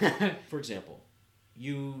guy? For example,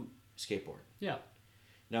 you skateboard. Yeah.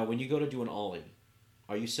 Now, when you go to do an ollie,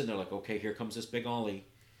 are you sitting there like, okay, here comes this big ollie.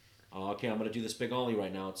 Okay, I'm going to do this big ollie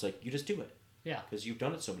right now. It's like, you just do it. Yeah. Because you've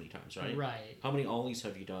done it so many times, right? Right. How many ollies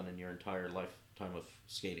have you done in your entire lifetime of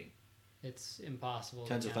skating? It's impossible.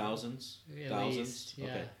 Tens of thousands? At thousands? least, yeah.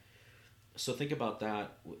 Okay. So think about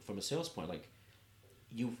that from a sales point. Like,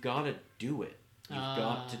 you've got to do it. You've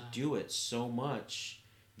got to do it so much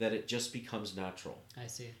that it just becomes natural. I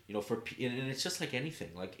see. You know, and it's just like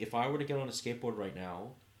anything. Like, if I were to get on a skateboard right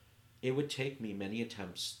now, it would take me many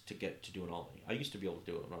attempts to get to do an ollie. I used to be able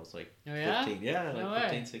to do it when I was like 15. Yeah, no like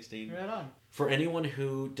 15, way. 16. Right on. For anyone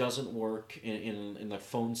who doesn't work in like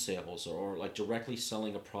phone sales or like directly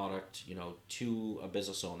selling a product, you know, to a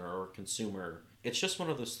business owner or consumer, it's just one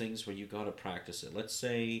of those things where you got to practice it. Let's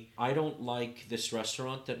say I don't like this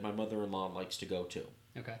restaurant that my mother-in-law likes to go to.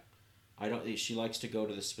 Okay. She likes to go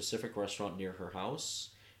to this specific restaurant near her house,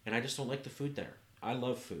 and I just don't like the food there. I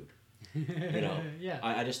love food. You know, yeah.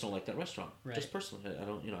 I just don't like that restaurant. Right. Just personally, I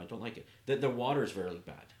don't like it. The water is very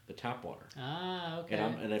bad. The tap water. Okay.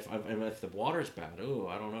 And if the water's bad,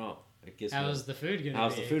 I don't know. It gives how's the food gonna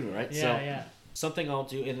how's be? the food, right? Yeah, so, yeah. Something I'll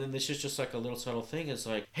do, and then this is just like a little subtle thing. Is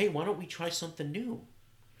like, hey, why don't we try something new?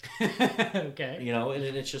 Okay. You know, and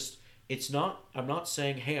it's just, it's not. I'm not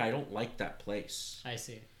saying, hey, I don't like that place. I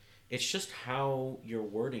see. It's just how you're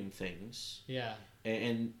wording things. Yeah.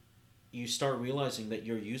 And you start realizing that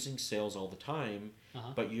you're using sales all the time,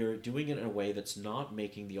 but you're doing it in a way that's not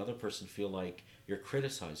making the other person feel like you're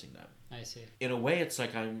criticizing them. I see. In a way, it's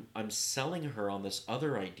like I'm selling her on this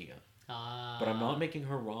other idea, but I'm not making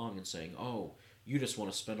her wrong and saying, oh, you just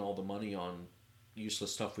want to spend all the money on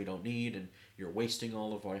useless stuff we don't need, and you're wasting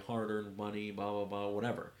all of our hard-earned money, blah, blah, blah,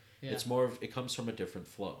 whatever. Yeah. It's more of, it comes from a different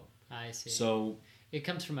flow. I see. So it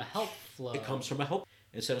comes from a help flow. It comes from a help.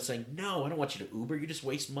 Instead of saying, no, I don't want you to Uber, you just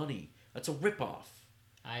waste money. That's a ripoff.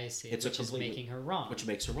 I see. It's which is making her wrong. Which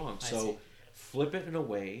makes her wrong. So flip it in a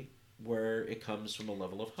way where it comes from a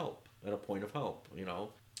level of help, at a point of help, you know.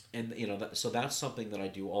 And, you know, so that's something that I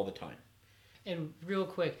do all the time. And real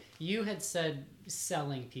quick, you had said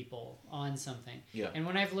selling people on something. Yeah. And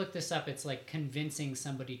when I've looked this up, it's like convincing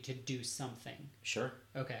somebody to do something. Sure.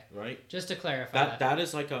 Okay. Right. Just to clarify that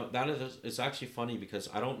is like it's actually funny because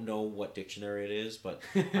I don't know what dictionary it is, but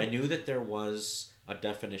I knew that there was a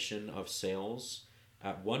definition of sales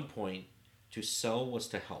at one point. To sell was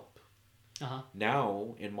to help.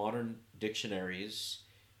 Now in modern dictionaries,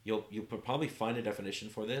 you'll probably find a definition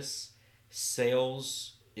for this.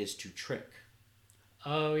 Sales is to trick.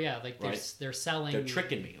 Oh yeah, like they're selling. They're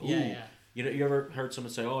tricking me. Ooh. Yeah, yeah. You know, you ever heard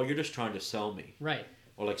someone say, "Oh, you're just trying to sell me," right?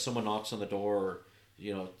 Or like someone knocks on the door. Or,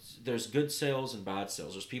 you know, there's good sales and bad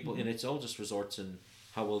sales. There's people, and it's all just resorts in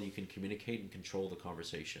how well you can communicate and control the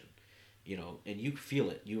conversation. You know, and you feel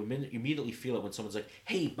it. You immediately feel it when someone's like,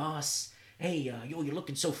 "Hey, boss. Hey, you're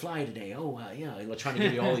looking so fly today. Oh, yeah." And they're trying to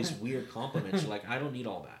give you all these weird compliments. You're like, I don't need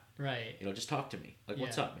all that. Right. You know, just talk to me. Like,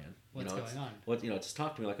 what's up, man? What's going on? Just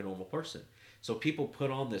talk to me like a normal person. So people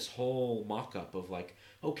put on this whole mock-up of like,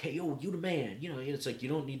 okay, you the man. You know, it's like you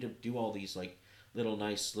don't need to do all these like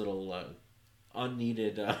nice little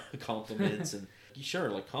unneeded compliments and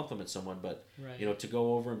sure, like compliment someone, but you know, to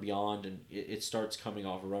go over and beyond, and it starts coming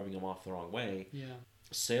off or rubbing them off the wrong way. Yeah.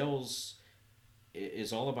 Sales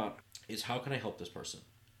is all about how can I help this person?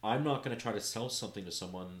 I'm not going to try to sell something to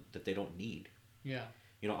someone that they don't need. Yeah.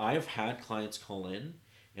 You know, I have had clients call in.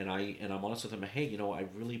 And I'm honest with them. Hey, you know, I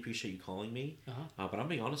really appreciate you calling me, but I'm gonna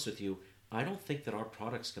be honest with you. I don't think that our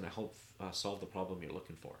product's gonna help solve the problem you're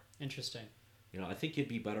looking for. Interesting. You know, I think you'd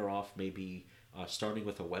be better off maybe starting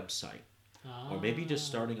with a website, or maybe just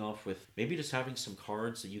starting off with maybe just having some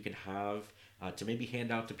cards that you can have to maybe hand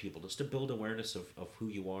out to people just to build awareness of who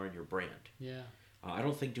you are and your brand. Yeah. I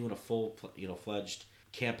don't think doing a full fledged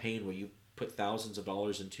campaign where you put thousands of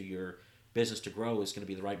dollars into your business to grow is going to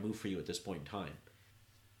be the right move for you at this point in time.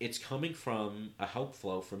 It's coming from a help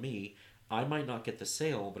flow for me. I might not get the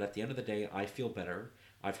sale, but at the end of the day, I feel better.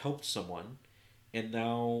 I've helped someone, and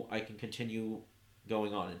now I can continue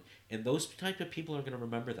going on. And those type of people are going to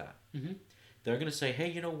remember that. Mm-hmm. They're going to say, hey,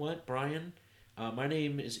 you know what, Brian? My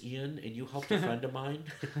name is Ian, and you helped a friend of mine.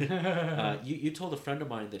 You told a friend of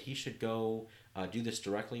mine that he should go do this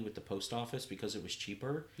directly with the post office because it was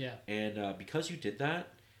cheaper. Yeah. And because you did that,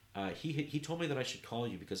 he told me that I should call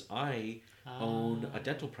you because I own a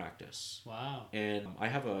dental practice. Wow. And I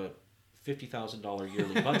have a $50,000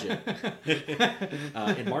 yearly budget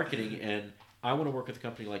in marketing, and I want to work with a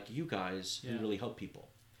company like you guys who really help people.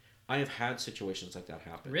 I have had situations like that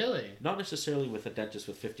happen. Really? Not necessarily with a dentist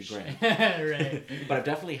with 50 grand. Right. But I've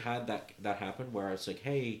definitely had that happen where it's like,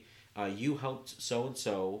 hey, you helped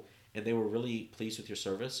so-and-so, and they were really pleased with your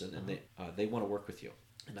service, and they want to work with you.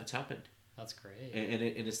 And that's happened. That's great. And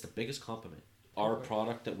it's the biggest compliment. Our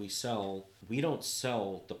product that we sell, we don't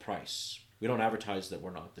sell the price. We don't advertise that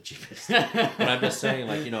we're not the cheapest. But I'm just saying,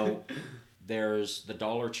 like, you know, there's the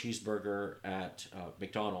 $1 cheeseburger at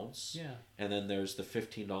McDonald's. Yeah. And then there's the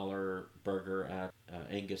 $15 burger at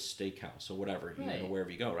Angus Steakhouse or whatever, you know, wherever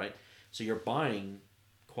you go, right? So you're buying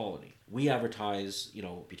quality. We advertise, you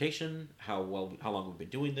know, reputation, how long we've been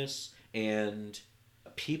doing this, and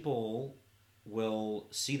people will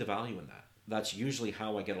see the value in that. That's usually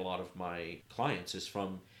how I get a lot of my clients, is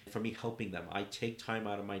from me helping them. I take time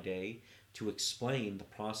out of my day to explain the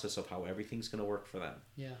process of how everything's going to work for them.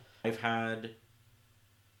 Yeah. I've had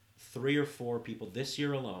 3 or 4 people this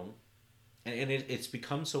year alone, and it's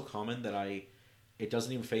become so common that it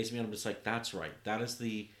doesn't even faze me. I'm just like, that's right. That is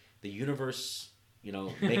the universe, you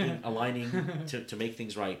know, aligning to make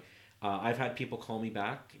things right. I've had people call me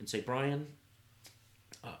back and say, Brian,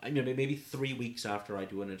 maybe 3 weeks after I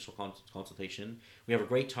do an initial consultation, we have a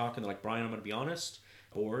great talk, and they're like, Brian, I'm going to be honest,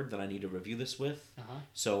 board that I need to review this with.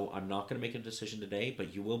 So I'm not going to make a decision today,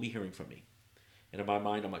 but you will be hearing from me. And in my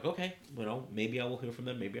mind, I'm like, okay, you know, maybe I will hear from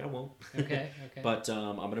them, maybe I won't. Okay. But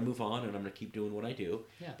I'm going to move on, and I'm going to keep doing what I do.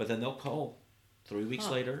 Yeah. But then they'll call 3 weeks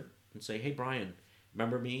later and say, hey, Brian,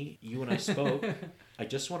 remember me? You and I spoke. I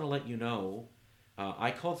just want to let you know,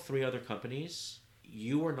 I called 3 other companies.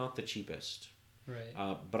 You are not the cheapest.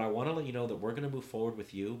 Right. But I want to let you know that we're going to move forward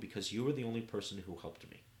with you because you were the only person who helped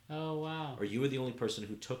me. Oh, wow. Or you were the only person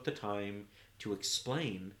who took the time to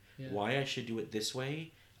explain why I should do it this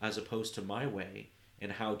way as opposed to my way,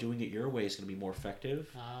 and how doing it your way is going to be more effective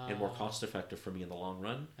and more cost effective for me in the long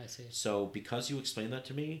run. I see. So because you explained that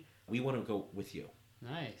to me, we want to go with you.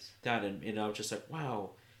 Nice. That, and I was just like, wow,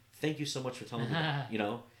 thank you so much for telling me that. You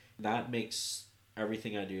know, that makes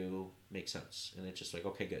everything I do make sense. And it's just like,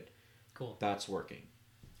 okay, good. Cool. That's working.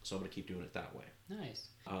 So I'm going to keep doing it that way. Nice.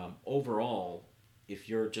 Overall, if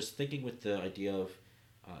you're just thinking with the idea of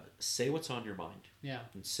say what's on your mind. Yeah.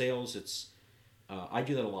 In sales, it's I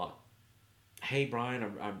do that a lot. Hey, Brian,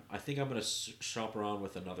 I think I'm going to shop around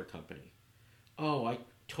with another company. Oh, I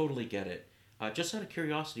totally get it. Just out of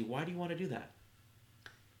curiosity, why do you want to do that?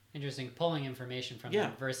 Interesting. Pulling information from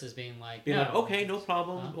them versus being like, like, okay, no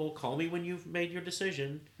problem. Well, call me when you've made your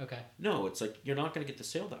decision. Okay. No, it's like you're not going to get the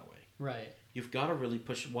sale that way. Right. You've got to really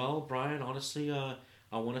push. Well, Brian, honestly, I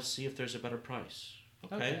want to see if there's a better price.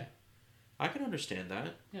 Okay. I can understand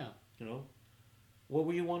that. Yeah. You know, what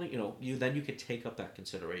were you wanting? You know, you could take up that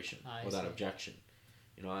consideration or that objection.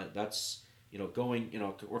 You know, that's, you know, going, you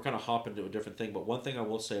know, we're kind of hopping to a different thing. But one thing I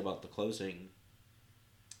will say about the closing,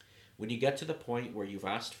 when you get to the point where you've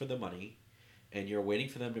asked for the money and you're waiting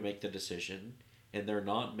for them to make the decision and they're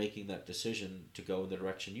not making that decision to go in the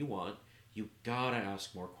direction you want, you gotta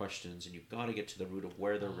ask more questions and you've got to get to the root of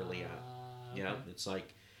where they're really at. Okay. Yeah, it's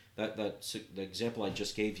like that's the example I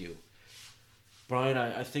just gave you. Brian,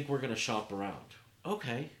 I think we're going to shop around.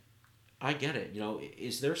 Okay, I get it. You know,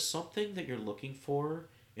 is there something that you're looking for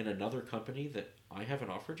in another company that I haven't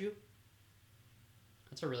offered you?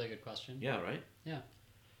 That's a really good question. Yeah, right? Yeah.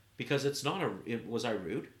 Because it's not was I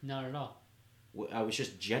rude? Not at all. I was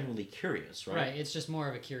just genuinely curious, right? Right. It's just more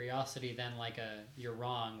of a curiosity than like you're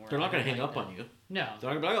wrong. They're not going to hang up on you. No.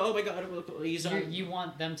 They're not going to be like, oh my God, he's you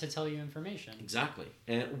want them to tell you information. Exactly.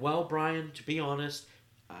 And well, Brian, to be honest,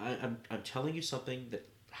 I'm telling you something that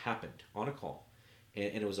happened on a call.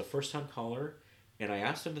 And it was a first-time caller, and I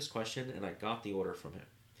asked him this question, and I got the order from him.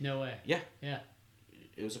 No way. Yeah. Yeah.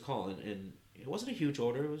 It was a call, and it wasn't a huge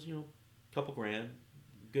order. It was, you know, a couple grand.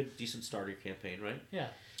 Good, decent starter campaign, right? Yeah.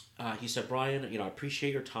 He said, Brian, you know, I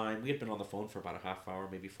appreciate your time. We had been on the phone for about a half hour,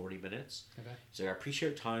 maybe 40 minutes. Okay. He said, I appreciate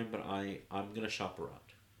your time, but I'm going to shop around.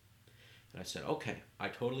 And I said, okay, I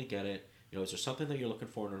totally get it. You know, is there something that you're looking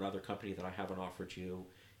for in another company that I haven't offered you?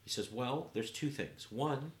 He says, well, there's 2 things.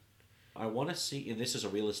 One, I want to see, and this is a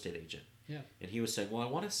real estate agent. Yeah. And he was saying, well,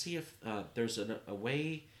 I want to see if there's a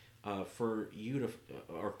way for you to,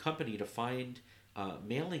 or company to find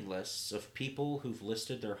mailing lists of people who've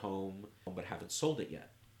listed their home but haven't sold it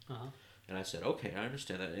yet. Uh-huh. And I said, okay, I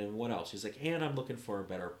understand that. And what else? He's like, and I'm looking for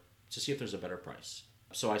to see if there's a better price.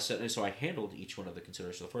 So I handled each one of the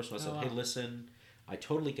considerations. The first one, I said, hey, listen, I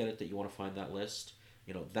totally get it that you want to find that list.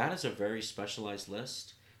 You know, that is a very specialized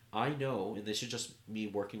list. I know, and this is just me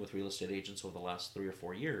working with real estate agents over the last 3 or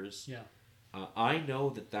 4 years. Yeah. I know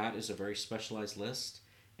that is a very specialized list,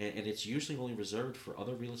 and it's usually only reserved for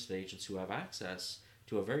other real estate agents who have access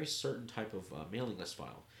to a very certain type of mailing list file.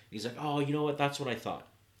 And he's like, oh, you know what? That's what I thought.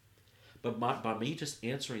 But by me just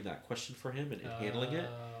answering that question for him and handling it,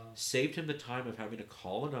 saved him the time of having to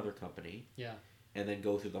call another company. Yeah. And then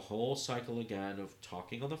go through the whole cycle again of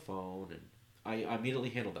talking on the phone. And I immediately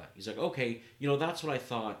handled that. He's like, okay, you know, that's what I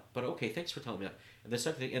thought. But okay, thanks for telling me that. And the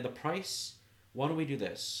second thing, and the price, why don't we do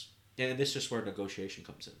this? And this is where negotiation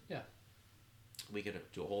comes in. Yeah. We could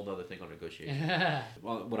do a whole other thing on negotiation.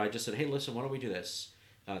 Well, what I just said, hey, listen, why don't we do this?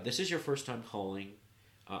 This is your first time calling.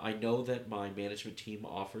 I know that my management team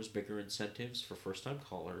offers bigger incentives for first time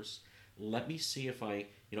callers. Let me see if I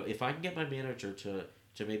can get my manager to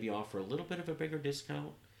maybe offer a little bit of a bigger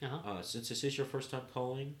discount. Since this is your first time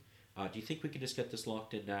calling, do you think we can just get this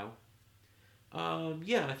locked in now?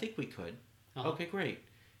 Yeah, I think we could. Okay, great.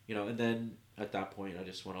 And then at that point, I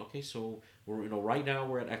just went, okay, so we're right now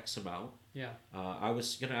we're at X amount. Yeah. I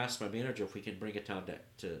was gonna ask my manager if we can bring it down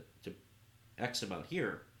to X amount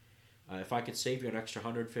here. If I could save you an extra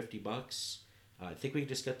 $150, I think we can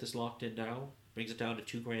just get this locked in now. Brings it down to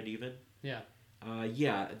 $2,000 even. Yeah.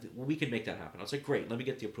 We can make that happen. I was like, great, let me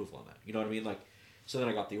get the approval on that. You know what I mean? So then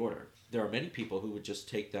I got the order. There are many people who would just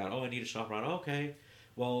take that, I need to shop around. Okay,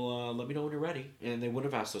 well, let me know when you're ready. And they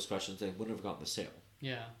wouldn't have asked those questions. They wouldn't have gotten the sale.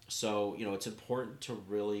 Yeah. So, it's important to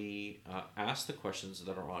really ask the questions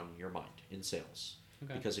that are on your mind in sales.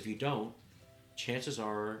 Okay. Because if you don't, chances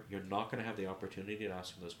are you're not going to have the opportunity to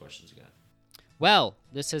ask them those questions again. Well,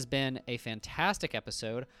 this has been a fantastic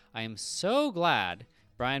episode. I am so glad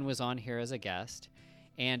Brian was on here as a guest.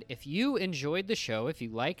 And if you enjoyed the show, if you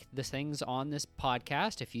like the things on this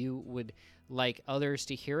podcast, if you would like others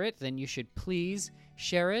to hear it, then you should please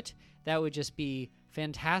share it. That would just be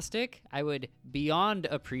fantastic. I would beyond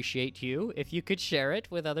appreciate you if you could share it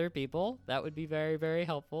with other people. That would be very, very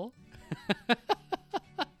helpful.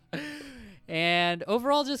 And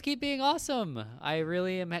overall, just keep being awesome. I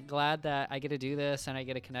really am glad that I get to do this and I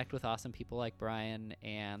get to connect with awesome people like Brian.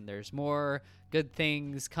 And there's more good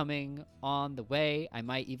things coming on the way. I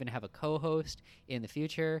might even have a co-host in the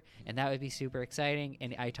future, and that would be super exciting.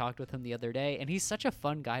 And I talked with him the other day, and he's such a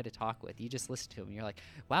fun guy to talk with. You just listen to him, and you're like,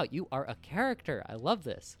 wow, you are a character. I love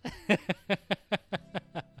this.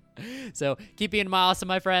 So keep being awesome,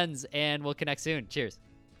 my friends, and we'll connect soon. Cheers.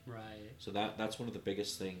 Right. So that's one of the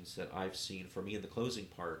biggest things that I've seen for me in the closing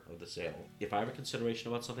part of the sale. If I have a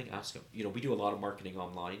consideration about something, ask them. We do a lot of marketing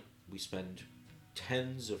online. We spend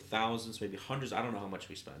tens of thousands, maybe hundreds. I don't know how much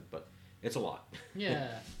we spend, but it's a lot. Yeah.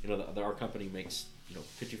 Our company makes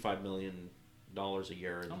 $55 million a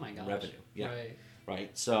year in revenue. Yeah.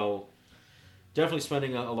 Right. So definitely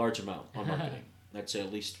spending a large amount on marketing. I'd say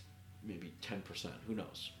at least maybe 10%. Who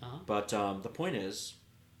knows? But the point is,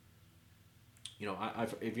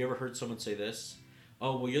 have you ever heard someone say this?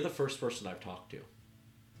 Oh, well, you're the first person I've talked to.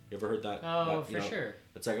 You ever heard that? Oh, for sure.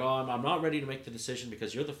 It's like, I'm not ready to make the decision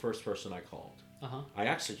because you're the first person I called. I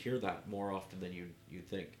actually hear that more often than you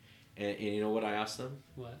think. And you know what I asked them?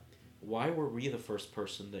 What? Why were we the first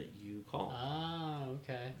person that you called? Oh,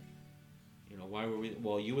 okay. Why were we?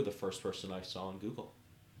 Well, you were the first person I saw on Google.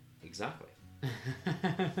 Exactly.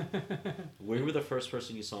 We were the first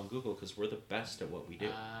person you saw on Google because we're the best at what we do.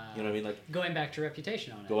 You know what I mean? Like going back to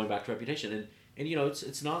reputation on it. Going back to reputation, and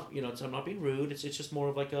it's not I'm not being rude. It's just more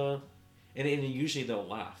of like a, and usually they'll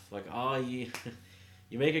laugh like, you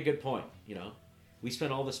make a good point. We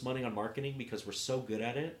spend all this money on marketing because we're so good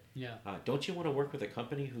at it. Yeah. Don't you want to work with a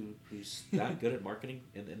company who's that good at marketing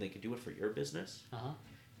and they can do it for your business?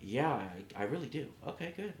 Yeah, I really do.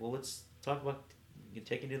 Okay, good. Well, let's talk about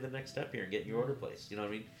taking you to the next step here and getting your order placed. You know what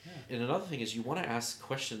I mean? Yeah. And another thing is you want to ask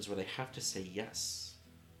questions where they have to say yes.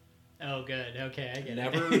 Oh, good. Okay, I get it.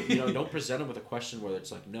 Never, don't present them with a question where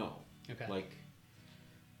it's like no. Okay. Like,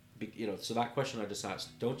 so that question I just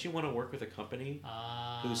asked, don't you want to work with a company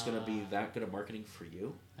who's going to be that good at marketing for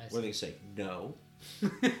you? Where they say no.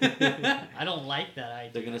 I don't like that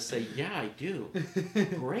idea. They're going to say, yeah, I do.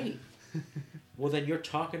 Great. Well, then you're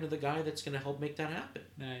talking to the guy that's going to help make that happen.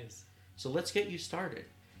 Nice. So let's get you started.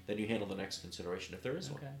 Then you handle the next consideration if there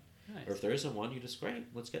is one. Nice. Or if there isn't one, you just great.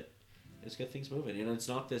 Let's get things moving. It's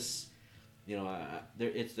not this,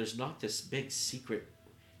 there's not this big secret.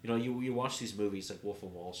 You watch these movies like Wolf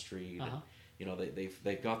of Wall Street. And,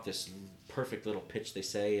 they've got this perfect little pitch they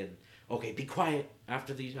say, and okay, be quiet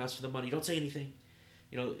after they ask for the money. Don't say anything.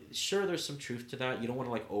 Sure, there's some truth to that. You don't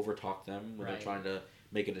want to overtalk them when they're trying to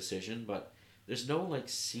make a decision, but there's no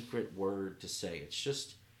secret word to say. It's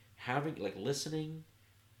just having listening,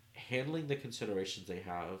 handling the considerations they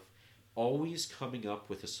have, always coming up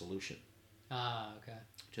with a solution. Okay.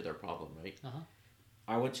 To their problem, right? Uh-huh.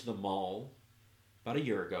 I went to the mall about a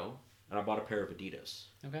year ago, and I bought a pair of Adidas.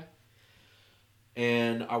 Okay.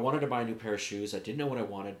 And I wanted to buy a new pair of shoes. I didn't know what I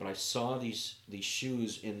wanted, but I saw these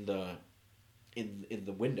shoes in the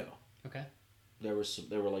window. Okay. They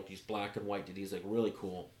were like these black and white Adidas, like really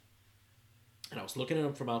cool. And I was looking at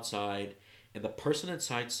them from outside, and the person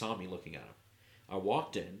inside saw me looking at them. I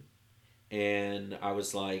walked in, and I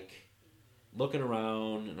was like looking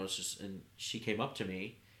around, and she came up to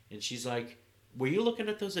me, and she's like, "Were you looking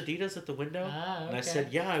at those Adidas at the window?" Okay. And I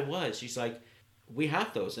said, "Yeah, I was." She's like, "We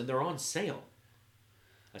have those, and they're on sale."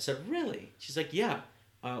 I said, "Really?" She's like, "Yeah.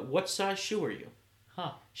 What size shoe are you?"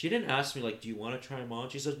 Huh. She didn't ask me, like, "Do you want to try them on?"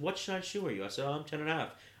 She says, "What size shoe are you?" I said, "I'm 10.5.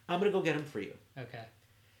 I'm going to go get them for you." Okay.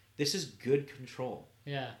 This is good control.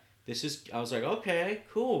 Yeah. I was like, okay,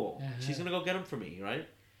 cool. She's going to go get them for me, right?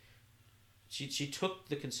 She took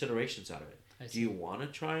the considerations out of it. Do you want to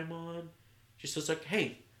try them on? She says, like,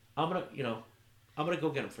 "Hey, I'm going to go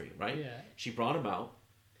get them for you," right? Yeah. She brought them out,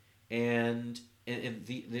 and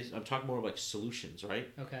I'm talking more like solutions, right?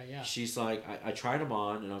 Okay, yeah. She's like, I tried them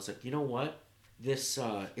on, and I was like, "You know what? This,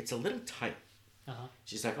 it's a little tight." Uh-huh.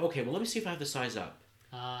 She's like, "Okay, well, let me see if I have the size up."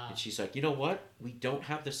 And she's like, "You know what? We don't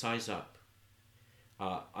have the size up.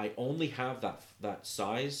 I only have that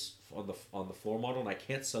size on the floor model, and I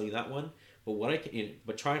can't sell you that one. But what I can,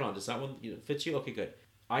 but try it on. Does that one fits you? Okay, good.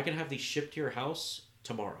 I can have these shipped to your house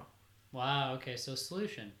tomorrow." Wow. Okay, so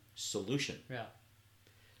solution. Yeah.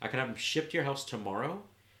 I can have them shipped to your house tomorrow,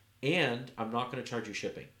 and I'm not going to charge you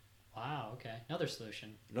shipping. Wow. Okay, another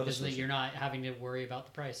solution. Because you're not having to worry about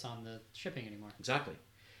the price on the shipping anymore. Exactly.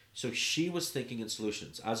 So she was thinking in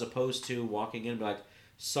solutions, as opposed to walking in and be like,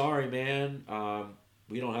 "Sorry, man,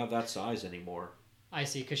 we don't have that size anymore." I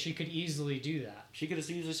see, because she could easily do that. She could have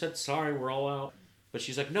easily said, "Sorry, we're all out." But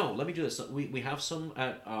she's like, "No, let me do this. We have some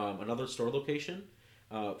at another store location,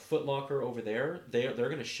 Foot Locker over there. They're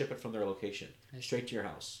going to ship it from their location straight to your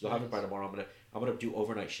house. You'll have it by tomorrow. I'm gonna do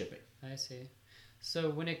overnight shipping." I see.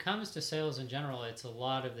 So when it comes to sales in general, it's a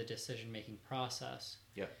lot of the decision-making process.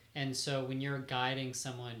 Yeah. And so when you're guiding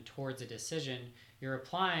someone towards a decision, you're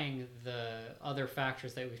applying the other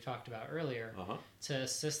factors that we've talked about earlier to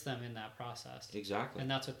assist them in that process. Exactly.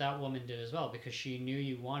 And that's what that woman did as well, because she knew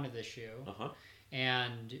you wanted the shoe.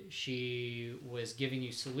 And she was giving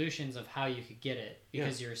you solutions of how you could get it.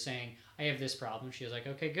 Because you're saying, "I have this problem." She was like,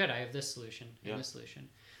 "Okay, good. I have this solution and this solution."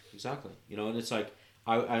 Exactly. And it's like,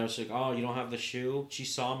 I was like, "Oh, you don't have the shoe?" She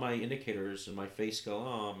saw my indicators and my face go,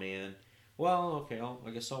 "Oh, man. Well, okay, I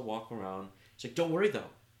guess I'll walk around." She's like, "Don't worry, though.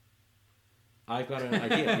 I've got an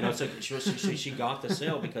idea." It's like she got the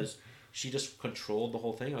sale because she just controlled the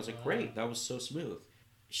whole thing. I was like, "Great. That was so smooth."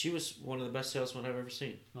 She was one of the best salesmen I've ever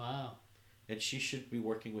seen. Wow. And she should be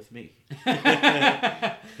working with me.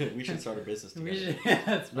 We should start a business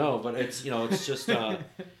together. No, but it's it's just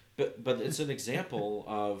but it's an example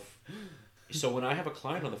of. So when I have a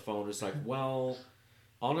client on the phone, it's like, "Well,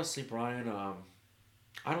 honestly, Brian,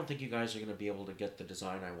 I don't think you guys are going to be able to get the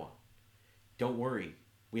design I want. Don't worry.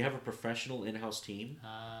 We have a professional in-house team,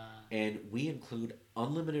 and we include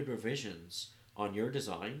unlimited revisions on your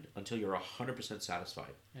design until you're 100%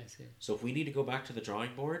 satisfied." I see. So if we need to go back to the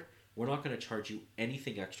drawing board, we're not going to charge you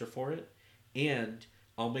anything extra for it, and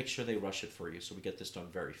I'll make sure they rush it for you so we get this done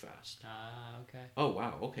very fast. Okay. Oh,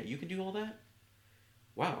 wow. Okay, you can do all that?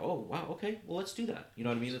 Wow. Oh, wow. Okay, well, let's do that. You know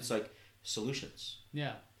what I mean? It's like solutions.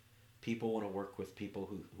 Yeah. People want to work with people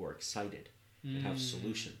who are excited and have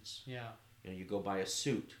solutions. Yeah. You go buy a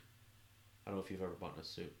suit. I don't know if you've ever bought a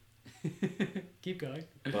suit. Keep going.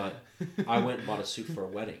 But I went and bought a suit for a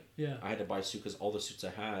wedding. Yeah. I had to buy a suit because all the suits I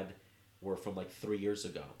had were from like 3 years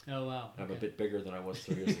ago. Oh, wow. I'm a bit bigger than I was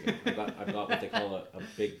 3 years ago. I've got what they call a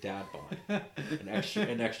big dad bod. An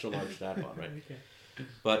extra large dad bod, right? Okay.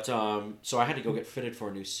 But so I had to go get fitted for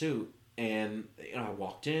a new suit, and I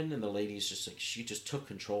walked in, and the lady's just like, she just took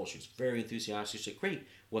control. She was very enthusiastic. She's like, "Great,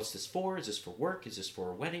 what's this for? Is this for work? Is this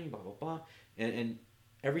for a wedding? Blah blah blah." And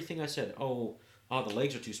everything I said, oh, the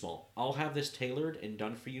legs are too small. I'll have this tailored and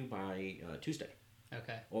done for you by Tuesday.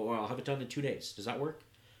 Okay. Or I'll have it done in 2 days. Does that work?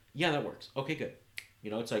 Yeah, that works. Okay, good.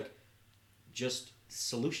 It's like just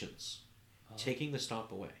solutions, taking the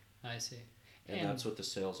stop away. I see. And that's what the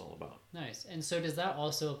sale's all about. Nice. And so does that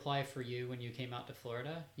also apply for you when you came out to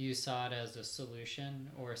Florida? You saw it as a solution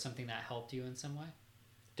or something that helped you in some way?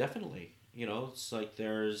 Definitely. It's like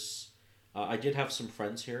there's... I did have some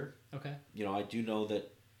friends here. Okay. I do know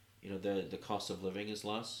that, the cost of living is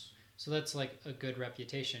less. So that's like a good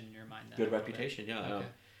reputation in your mind then? Good reputation, right? Yeah.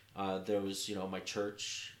 Okay. There was, my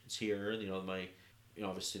church is here.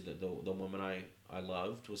 Obviously the woman I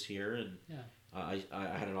loved was here, and I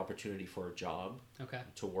had an opportunity for a job. Okay.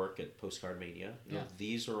 To work at Postcard Mania. Yeah.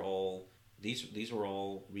 These are all these were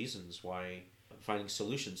all reasons why, finding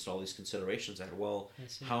solutions to all these considerations. I had, well,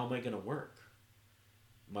 how am I going to work?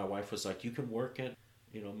 My wife was like, you can work at,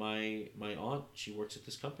 my aunt, she works at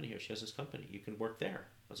this company here. She has this company. You can work there.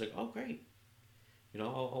 I was like, oh, great.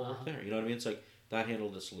 I'll work there. You know what I mean? It's like, that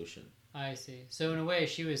handled the solution. I see. So in a way,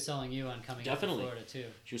 she was selling you on coming up to Florida too.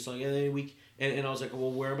 She was selling every week. And I was like,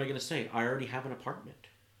 well, where am I going to stay? I already have an apartment.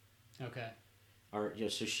 Okay.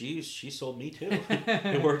 So she sold me too.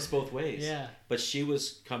 It works both ways. Yeah. But she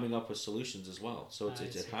was coming up with solutions as well. So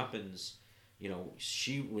it happens,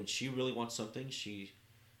 when she really wants something, she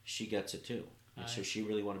gets it too. And so she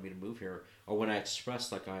really wanted me to move here. Or when I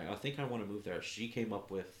expressed, like, I think I want to move there, she came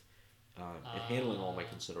up with handling all my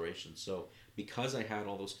considerations. So because I had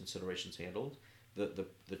all those considerations handled,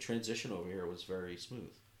 the transition over here was very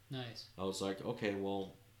smooth. Nice. I was like, okay,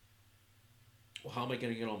 well, how am I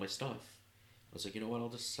going to get all my stuff? I was like, you know what, I'll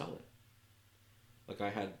just sell it. Like, I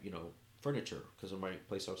had, furniture because of my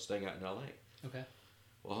place I was staying at in LA. Okay.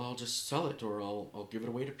 Well, I'll just sell it, or I'll give it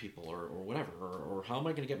away to people, or whatever. Or how am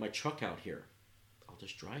I going to get my truck out here? I'll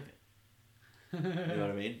just drive it. You know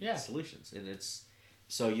what I mean? Yeah. Solutions. And it's,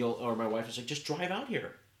 so or my wife was like, just drive out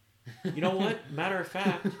here. You know what? Matter of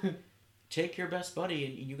fact, take your best buddy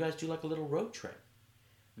and you guys do like a little road trip.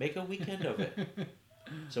 Make a weekend of it.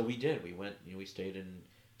 So we did. We went, we stayed in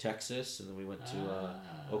Texas, and then we went to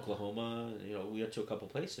Oklahoma. We went to a couple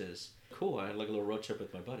places. Cool. I had like a little road trip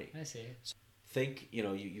with my buddy. I see. So think,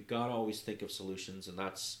 you got to always think of solutions, and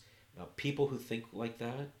that's people who think like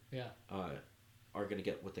that are going to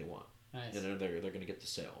get what they want. Nice. And they're going to get the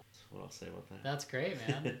sale. That's what I'll say about that. That's great,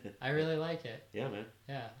 man. I really like it. Yeah, man.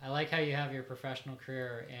 Yeah. I like how you have your professional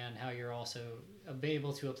career and how you're also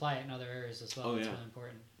able to apply it in other areas as well. Oh, That's yeah. really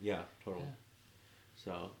important. Yeah, totally. Yeah.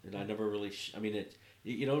 So, and I never really,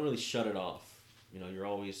 you don't really shut it off. You're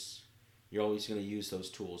always going to use those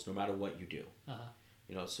tools no matter what you do.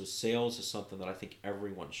 Uh-huh. So sales is something that I think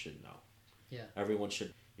everyone should know. Yeah. Everyone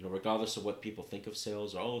should, regardless of what people think of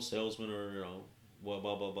sales, or, salesmen are, blah,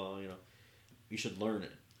 blah, blah, blah, you should learn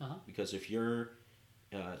it. Uh-huh. Because if you're,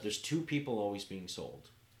 there's two people always being sold.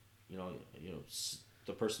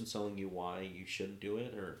 The person selling you why you shouldn't do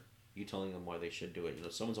it, or you telling them why they should do it.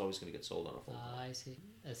 Someone's always going to get sold on a phone call. I see.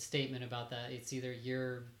 A statement about that. It's either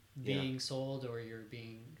you're being sold, or you're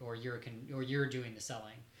doing the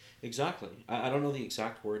selling. Exactly. I don't know the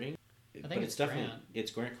exact wording, but it's definitely Grant.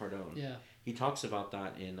 It's Grant Cardone. Yeah. He talks about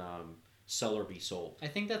that in Sell or Be Sold. I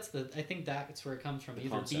think that's where it comes from. Either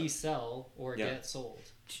concept. Be sell or get sold.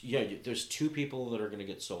 Yeah, there's two people that are going to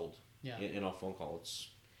get sold. Yeah. In a phone call,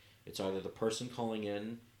 it's either the person calling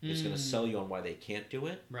in is going to sell you on why they can't do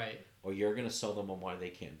it, right, or you're going to sell them on why they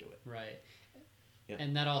can do it. Right. Yeah.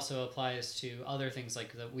 And that also applies to other things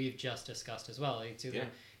like that we've just discussed as well. It's either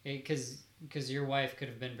because your wife could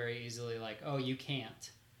have been very easily like, oh, you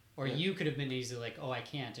can't. Or you could have been easily like, oh, I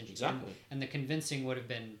can't. And exactly. And the convincing would have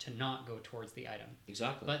been to not go towards the item.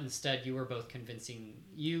 Exactly. But instead, you were both convincing.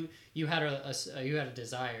 You had a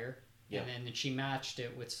desire, and then she matched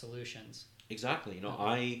it with solutions. Exactly.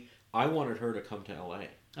 I wanted her to come to LA.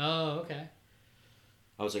 Oh, okay.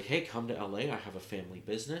 I was like, hey, come to LA. I have a family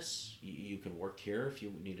business. You can work here if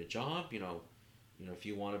you need a job. If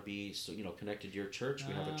you want to be connected to your church,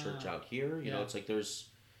 we have a church out here. It's like there was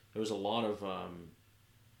a lot of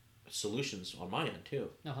solutions on my end too.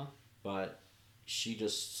 Uh-huh. But she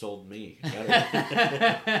just sold me better.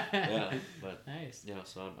 Yeah, but nice. Yeah,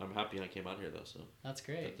 so I'm happy I came out here though. So that's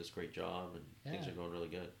great. Got this great job, and things are going really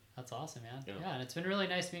good. That's awesome, man. Yeah, and it's been really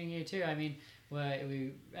nice meeting you too. I mean,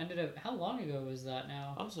 we ended up. How long ago was that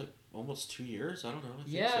now? I was like almost 2 years. I don't know. I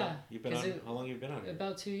think yeah. So. You've been on. How long have you been on here?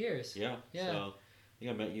 About 2 years. Yeah. Yeah. So I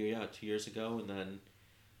think I met you 2 years ago, and then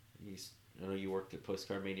I know you worked at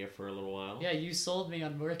Postcard Mania for a little while. Yeah, you sold me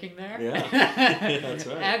on working there. Yeah, that's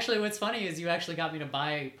right. Actually, what's funny is you actually got me to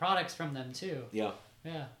buy products from them too. Yeah.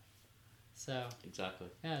 Yeah. So. Exactly.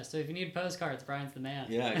 Yeah, so if you need postcards, Brian's the man.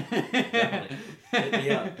 Yeah, definitely. Hit me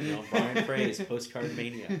up. Brian Fraze, Postcard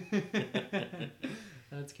Mania.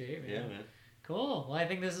 That's great, man. Yeah, man. Cool. Well, I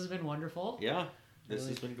think this has been wonderful. Yeah, this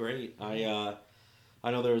has been great. I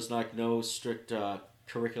know there was no strict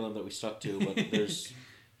curriculum that we stuck to, but there's.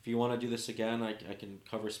 If you want to do this again, I can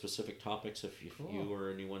cover specific topics. If you or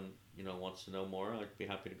anyone wants to know more, I'd be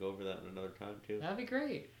happy to go over that another time too. That'd be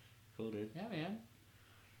great. Cool, dude. Yeah, man.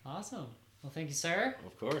 Awesome. Well, thank you, sir.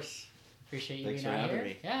 Of course. Appreciate you Thanks being for out having here.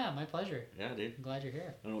 me. Yeah, my pleasure. Yeah, dude. I'm glad you're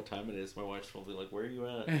here. I don't know what time it is. My wife's probably like, "Where are you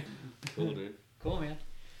at?" Cool, dude. Cool, man.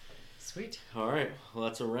 Sweet. All right. Well,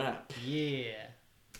 that's a wrap. Yeah.